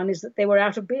the other one is that they were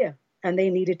out of beer and they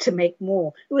needed to make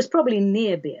more. It was probably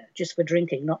near beer, just for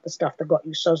drinking, not the stuff that got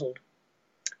you sozzled.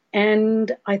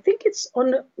 And I think it's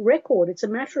on record, it's a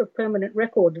matter of permanent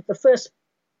record, that the first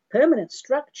permanent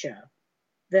structure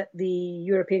that the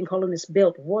European colonists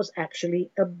built was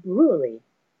actually a brewery.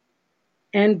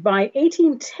 And by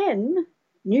 1810,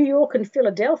 New York and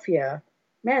Philadelphia,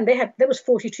 man, there was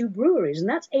 42 breweries, and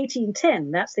that's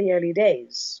 1810, that's the early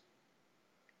days.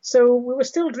 So we were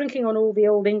still drinking on all the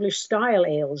old English style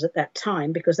ales at that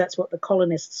time, because that's what the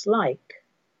colonists like.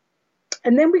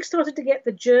 And then we started to get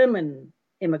the German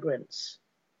immigrants,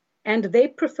 and they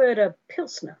preferred a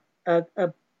Pilsner, a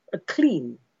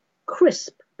clean,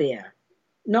 crisp beer,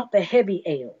 not the heavy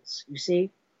ales, you see.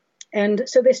 And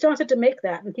so they started to make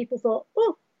that, and people thought,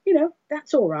 well,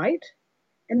 that's all right.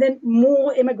 And then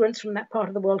more immigrants from that part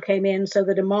of the world came in, so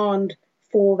the demand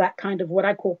for that kind of what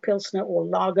I call Pilsner or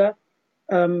lager,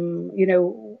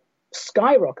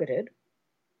 skyrocketed.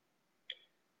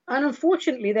 And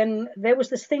unfortunately, then there was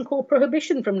this thing called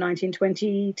Prohibition from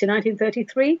 1920 to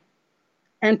 1933.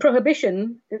 And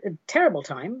Prohibition, a terrible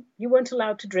time, you weren't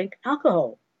allowed to drink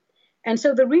alcohol. And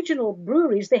so the regional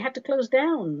breweries, they had to close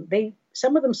down.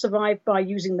 Some of them survived by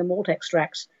using the malt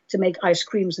extracts to make ice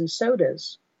creams and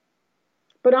sodas.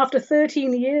 But after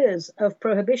 13 years of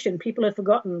Prohibition, people had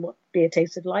forgotten what beer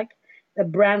tasted like. The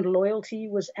brand loyalty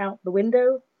was out the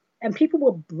window, and people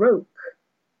were broke,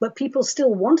 but people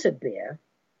still wanted beer.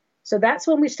 So that's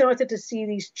when we started to see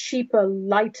these cheaper,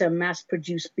 lighter,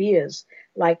 mass-produced beers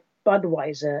like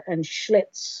Budweiser and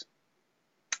Schlitz.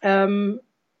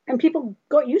 And people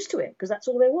got used to it because that's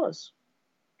all there was.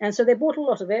 And so they bought a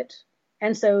lot of it.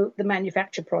 And so the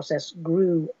manufacture process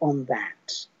grew on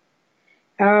that.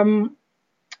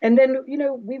 And then,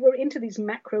 we were into these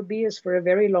macro beers for a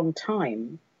very long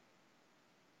time.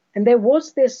 And there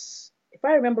was this, if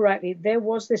I remember rightly, there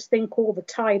was this thing called the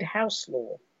Tied House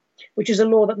Law, which is a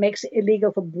law that makes it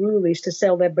illegal for breweries to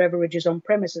sell their beverages on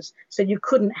premises. So you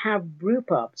couldn't have brew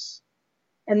pubs.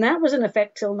 And that was in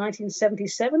effect till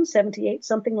 1977, 78,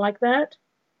 something like that.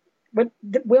 But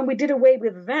when we did away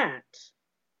with that,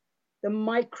 the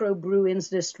microbrew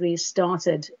industry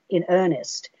started in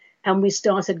earnest. And we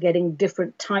started getting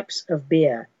different types of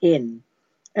beer in.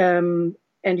 And,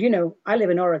 I live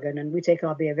in Oregon and we take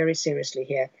our beer very seriously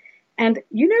here. And,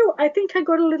 I think I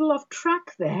got a little off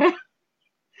track there.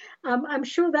 I'm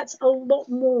sure that's a lot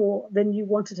more than you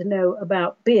wanted to know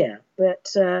about beer.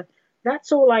 But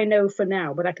that's all I know for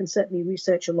now. But I can certainly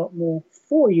research a lot more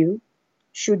for you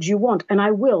should you want. And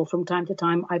I will from time to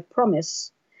time, I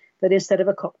promise. that instead of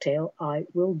a cocktail, I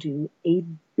will do a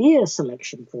beer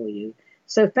selection for you.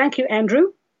 So thank you,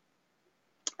 Andrew.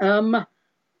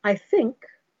 I think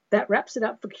that wraps it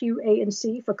up for Q, A, and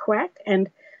C for Quack. And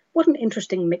what an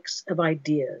interesting mix of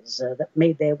ideas that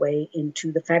made their way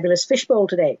into the fabulous fishbowl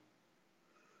today.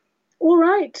 All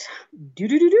right.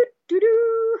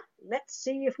 Do-do-do-do-do-do. Let's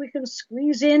see if we can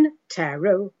squeeze in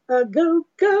tarot a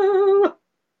go-go.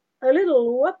 A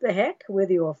little what the heck with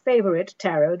your favorite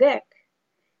tarot deck.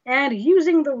 And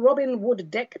using the Robin Wood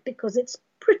deck because it's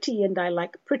pretty and I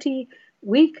like pretty,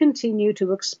 we continue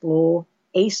to explore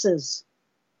aces,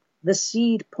 the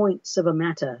seed points of a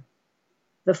matter,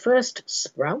 the first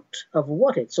sprout of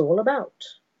what it's all about.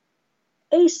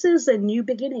 Aces are new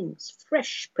beginnings,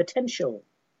 fresh potential.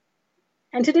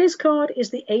 And today's card is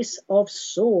the Ace of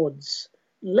Swords.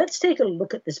 Let's take a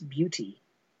look at this beauty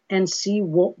and see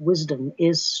what wisdom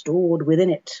is stored within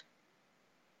it.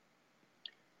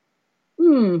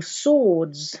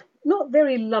 Swords. Not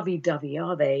very lovey-dovey,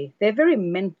 are they? They're very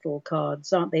mental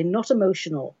cards, aren't they? Not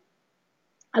emotional.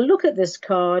 I look at this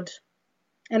card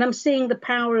and I'm seeing the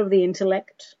power of the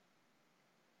intellect.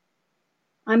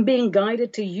 I'm being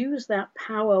guided to use that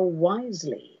power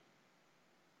wisely.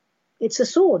 It's a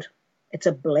sword. It's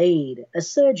a blade. A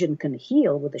surgeon can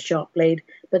heal with a sharp blade,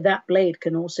 but that blade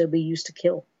can also be used to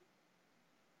kill.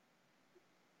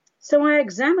 So I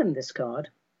examine this card.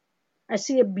 I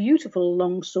see a beautiful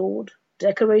long sword,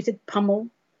 decorated pommel,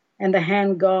 and the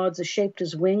hand guards are shaped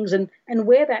as wings, and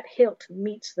where that hilt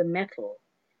meets the metal,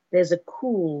 there's a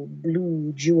cool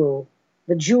blue jewel,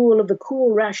 the jewel of the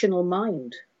cool rational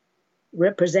mind,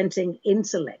 representing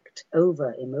intellect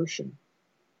over emotion.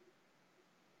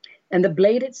 And the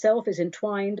blade itself is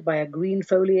entwined by a green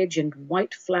foliage and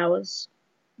white flowers,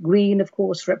 green, of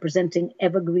course, representing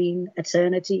evergreen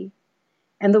eternity,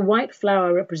 and the white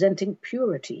flower representing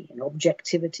purity and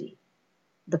objectivity,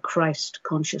 the Christ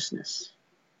consciousness.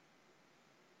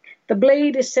 The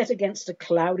blade is set against a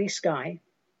cloudy sky,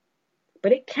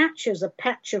 but it catches a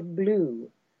patch of blue,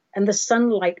 and the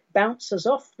sunlight bounces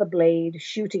off the blade,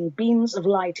 shooting beams of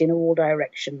light in all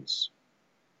directions.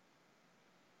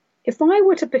 If I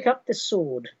were to pick up this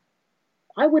sword,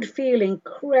 I would feel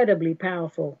incredibly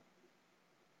powerful.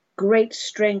 Great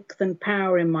strength and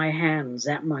power in my hands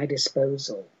at my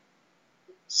disposal.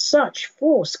 Such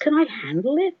force, can I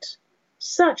handle it?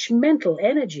 Such mental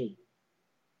energy.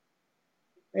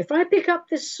 If I pick up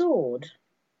this sword,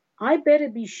 I better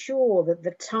be sure that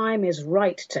the time is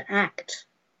right to act.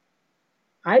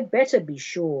 I better be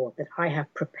sure that I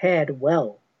have prepared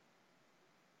well.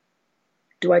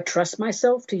 Do I trust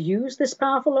myself to use this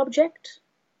powerful object?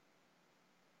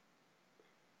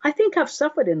 I think I've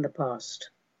suffered in the past,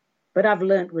 but I've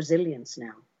learnt resilience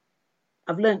now.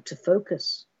 I've learnt to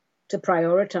focus, to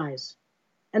prioritize,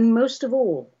 and most of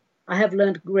all, I have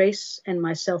learnt grace, and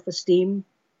my self-esteem,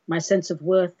 my sense of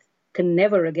worth can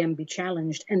never again be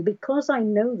challenged. And because I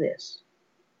know this,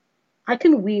 I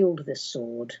can wield this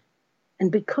sword.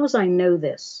 And because I know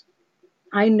this,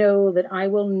 I know that I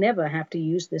will never have to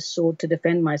use this sword to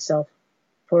defend myself,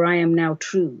 for I am now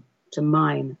true to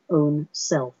mine own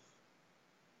self.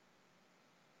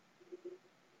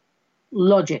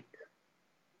 Logic,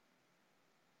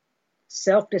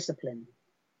 self-discipline,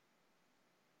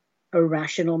 a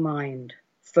rational mind,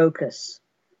 focus.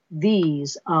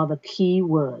 These are the key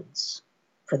words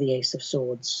for the Ace of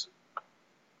Swords.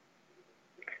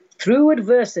 Through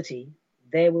adversity,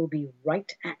 there will be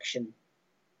right action.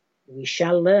 We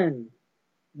shall learn.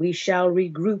 We shall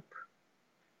regroup.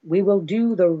 We will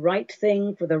do the right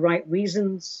thing for the right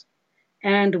reasons.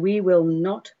 And we will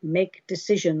not make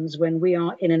decisions when we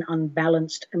are in an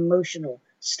unbalanced emotional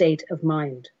state of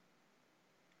mind.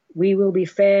 We will be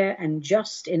fair and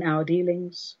just in our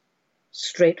dealings,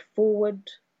 straightforward,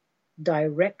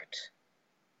 direct.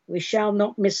 We shall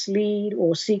not mislead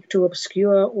or seek to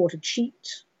obscure or to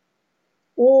cheat.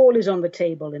 All is on the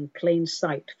table in plain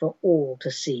sight for all to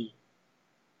see.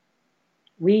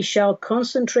 We shall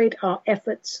concentrate our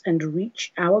efforts and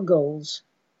reach our goals.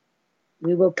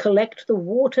 We will collect the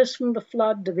waters from the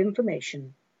flood of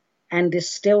information and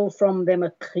distill from them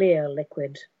a clear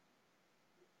liquid.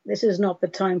 This is not the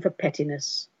time for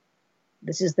pettiness.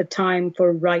 This is the time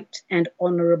for right and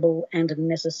honorable and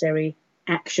necessary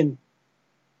action.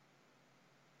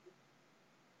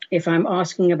 If I'm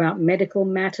asking about medical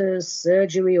matters,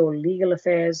 surgery, or legal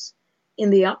affairs in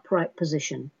the upright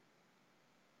position,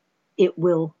 it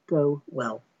will go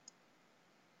well.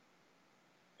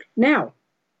 Now,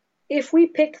 if we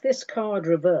pick this card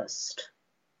reversed,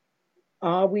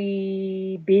 are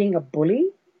we being a bully?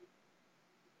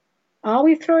 Are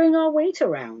we throwing our weight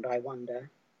around, I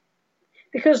wonder?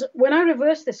 Because when I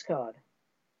reverse this card,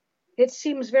 It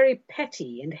seems very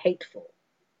petty and hateful.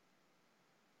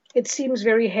 It seems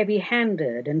very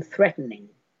heavy-handed and threatening.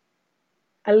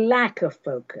 A lack of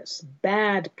focus,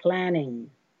 bad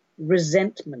planning,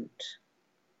 resentment,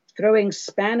 throwing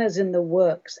spanners in the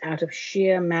works out of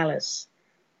sheer malice.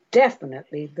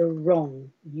 Definitely the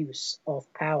wrong use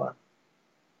of power.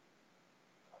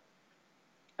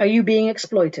 Are you being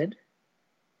exploited?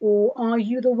 Or are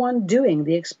you the one doing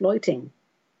the exploiting?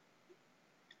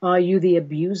 Are you the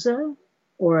abuser,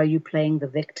 or are you playing the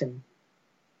victim?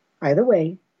 Either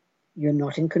way, you're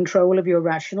not in control of your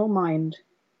rational mind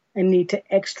and need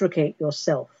to extricate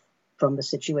yourself from the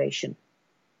situation.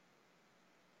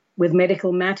 With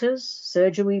medical matters,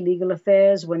 surgery, legal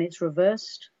affairs, when it's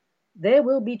reversed, there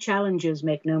will be challenges,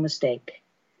 make no mistake,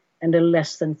 and a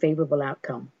less than favorable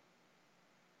outcome.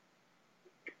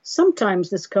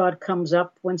 Sometimes this card comes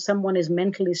up when someone is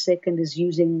mentally sick and is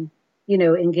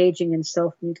engaging in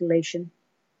self-mutilation.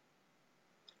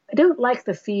 I don't like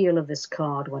the feel of this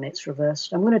card when it's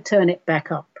reversed. I'm going to turn it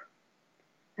back up.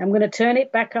 I'm going to turn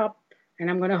it back up, and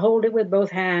I'm going to hold it with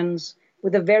both hands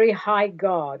with a very high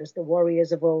guard, as the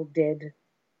warriors of old did,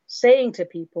 saying to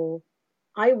people,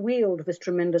 I wield this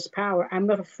tremendous power. I'm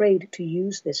not afraid to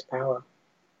use this power.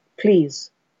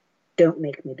 Please, don't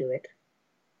make me do it.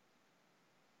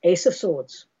 Ace of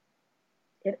Swords.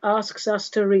 It asks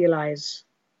us to realize.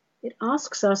 It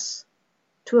asks us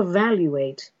to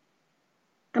evaluate.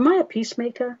 Am I a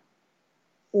peacemaker,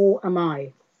 or am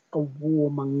I a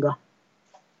warmonger?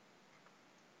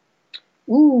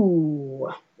 Ooh,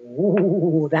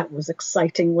 that was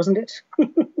exciting, wasn't it?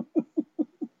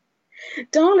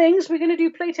 Darlings, we're going to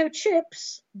do Play-Doh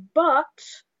chips,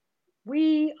 but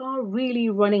we are really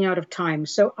running out of time.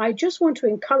 So I just want to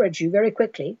encourage you very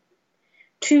quickly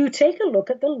to take a look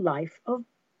at the life of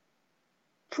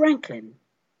Franklin.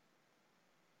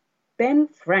 Ben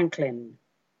Franklin,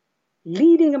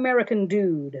 leading American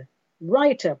dude,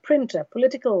 writer, printer,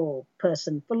 political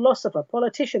person, philosopher,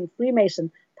 politician,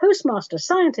 Freemason, postmaster,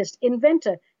 scientist,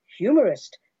 inventor,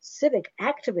 humorist, civic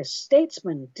activist,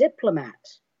 statesman,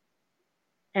 diplomat,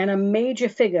 and a major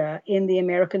figure in the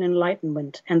American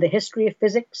Enlightenment and the history of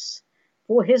physics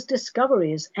for his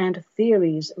discoveries and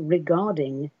theories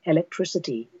regarding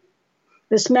electricity.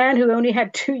 This man who only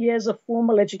had 2 years of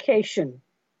formal education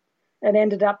and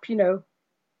ended up, I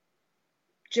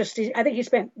think he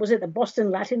spent, was it the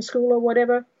Boston Latin School or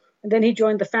whatever? And then he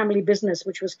joined the family business,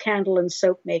 which was candle and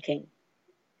soap making.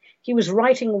 He was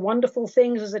writing wonderful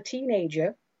things as a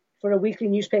teenager for a weekly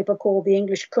newspaper called the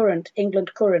England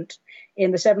Current,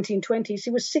 in the 1720s. He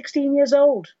was 16 years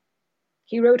old.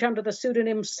 He wrote under the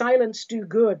pseudonym Silence Do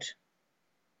Good,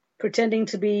 pretending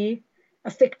to be a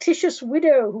fictitious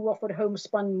widow who offered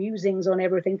homespun musings on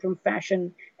everything from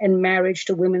fashion and marriage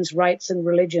to women's rights and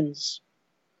religions.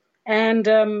 And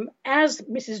as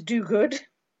Mrs. Do-Good,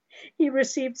 he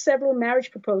received several marriage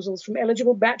proposals from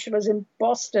eligible bachelors in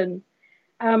Boston.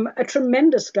 A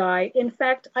tremendous guy. In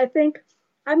fact, I think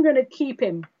I'm going to keep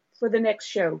him for the next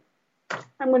show.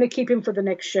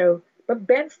 But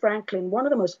Ben Franklin, one of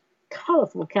the most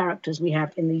colorful characters we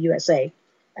have in the USA.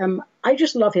 I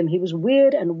just love him. He was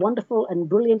weird and wonderful and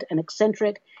brilliant and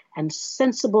eccentric and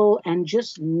sensible and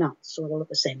just nuts all at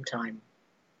the same time.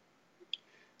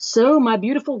 So, my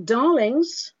beautiful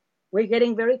darlings, we're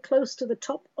getting very close to the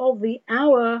top of the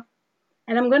hour.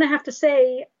 And I'm going to have to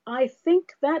say, I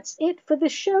think that's it for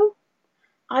this show.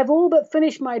 I've all but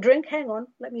finished my drink. Hang on,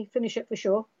 let me finish it for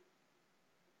sure.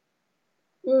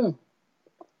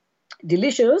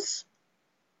 Delicious.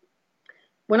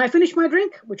 When I finish my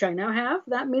drink, which I now have,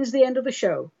 that means the end of the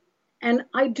show. And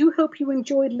I do hope you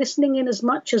enjoyed listening in as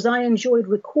much as I enjoyed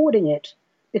recording it,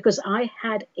 because I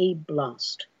had a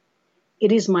blast.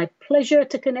 It is my pleasure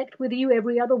to connect with you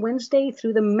every other Wednesday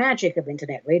through the magic of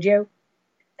internet radio.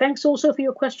 Thanks also for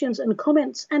your questions and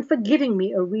comments and for giving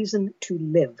me a reason to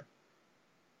live.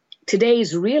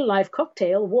 Today's real-life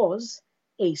cocktail was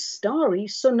a Starry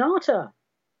Sonata.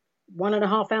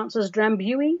 1.5 ounces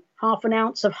Drambuie, 1/2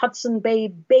 ounce of Hudson Bay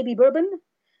Baby Bourbon,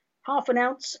 1/2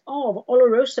 ounce of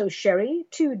Oloroso Sherry,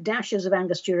 2 dashes of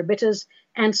Angostura Bitters,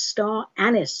 and Star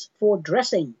Anise for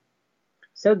dressing.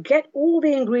 So get all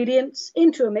the ingredients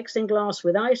into a mixing glass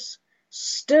with ice,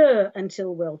 stir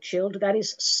until well chilled, that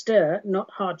is stir, not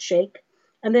hard shake,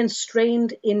 and then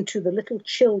strained into the little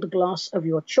chilled glass of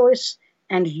your choice,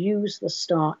 and use the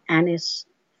Star Anise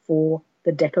for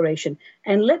the decoration.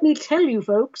 And let me tell you,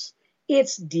 folks,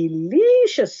 it's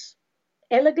delicious,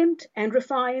 elegant and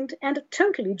refined, and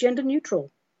totally gender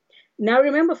neutral. Now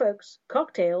remember, folks,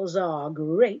 cocktails are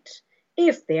great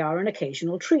if they are an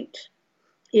occasional treat.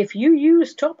 If you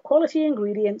use top quality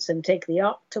ingredients and take the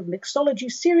art of mixology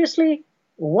seriously,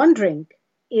 One drink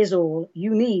is all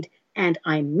you need, and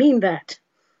I mean that.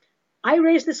 I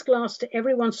raise this glass to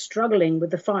everyone struggling with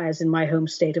the fires in my home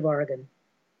state of Oregon.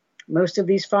 Most of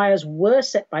these fires were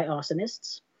set by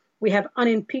arsonists. We have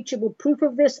unimpeachable proof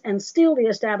of this, and still the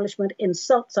establishment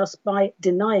insults us by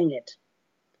denying it.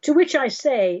 To which I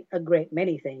say a great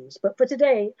many things, but for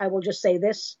today I will just say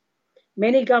this.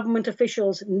 Many government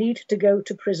officials need to go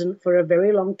to prison for a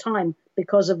very long time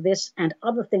because of this and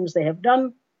other things they have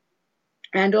done.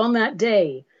 And on that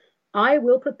day, I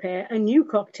will prepare a new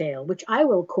cocktail, which I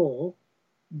will call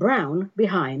Brown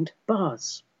Behind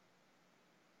Bars.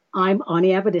 I'm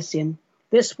Ani Avedissian.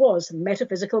 This was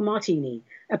Metaphysical Martini,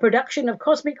 a production of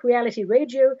Cosmic Reality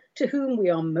Radio, to whom we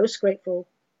are most grateful.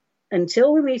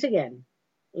 Until we meet again,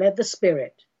 let the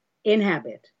spirit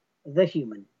inhabit the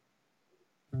human.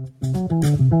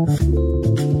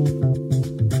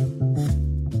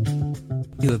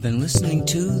 You have been listening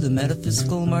to the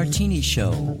Metaphysical Martini Show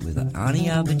with Ani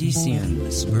Avedissian,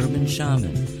 the Suburban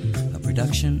Shaman, a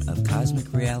production of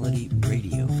Cosmic Reality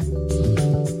Radio.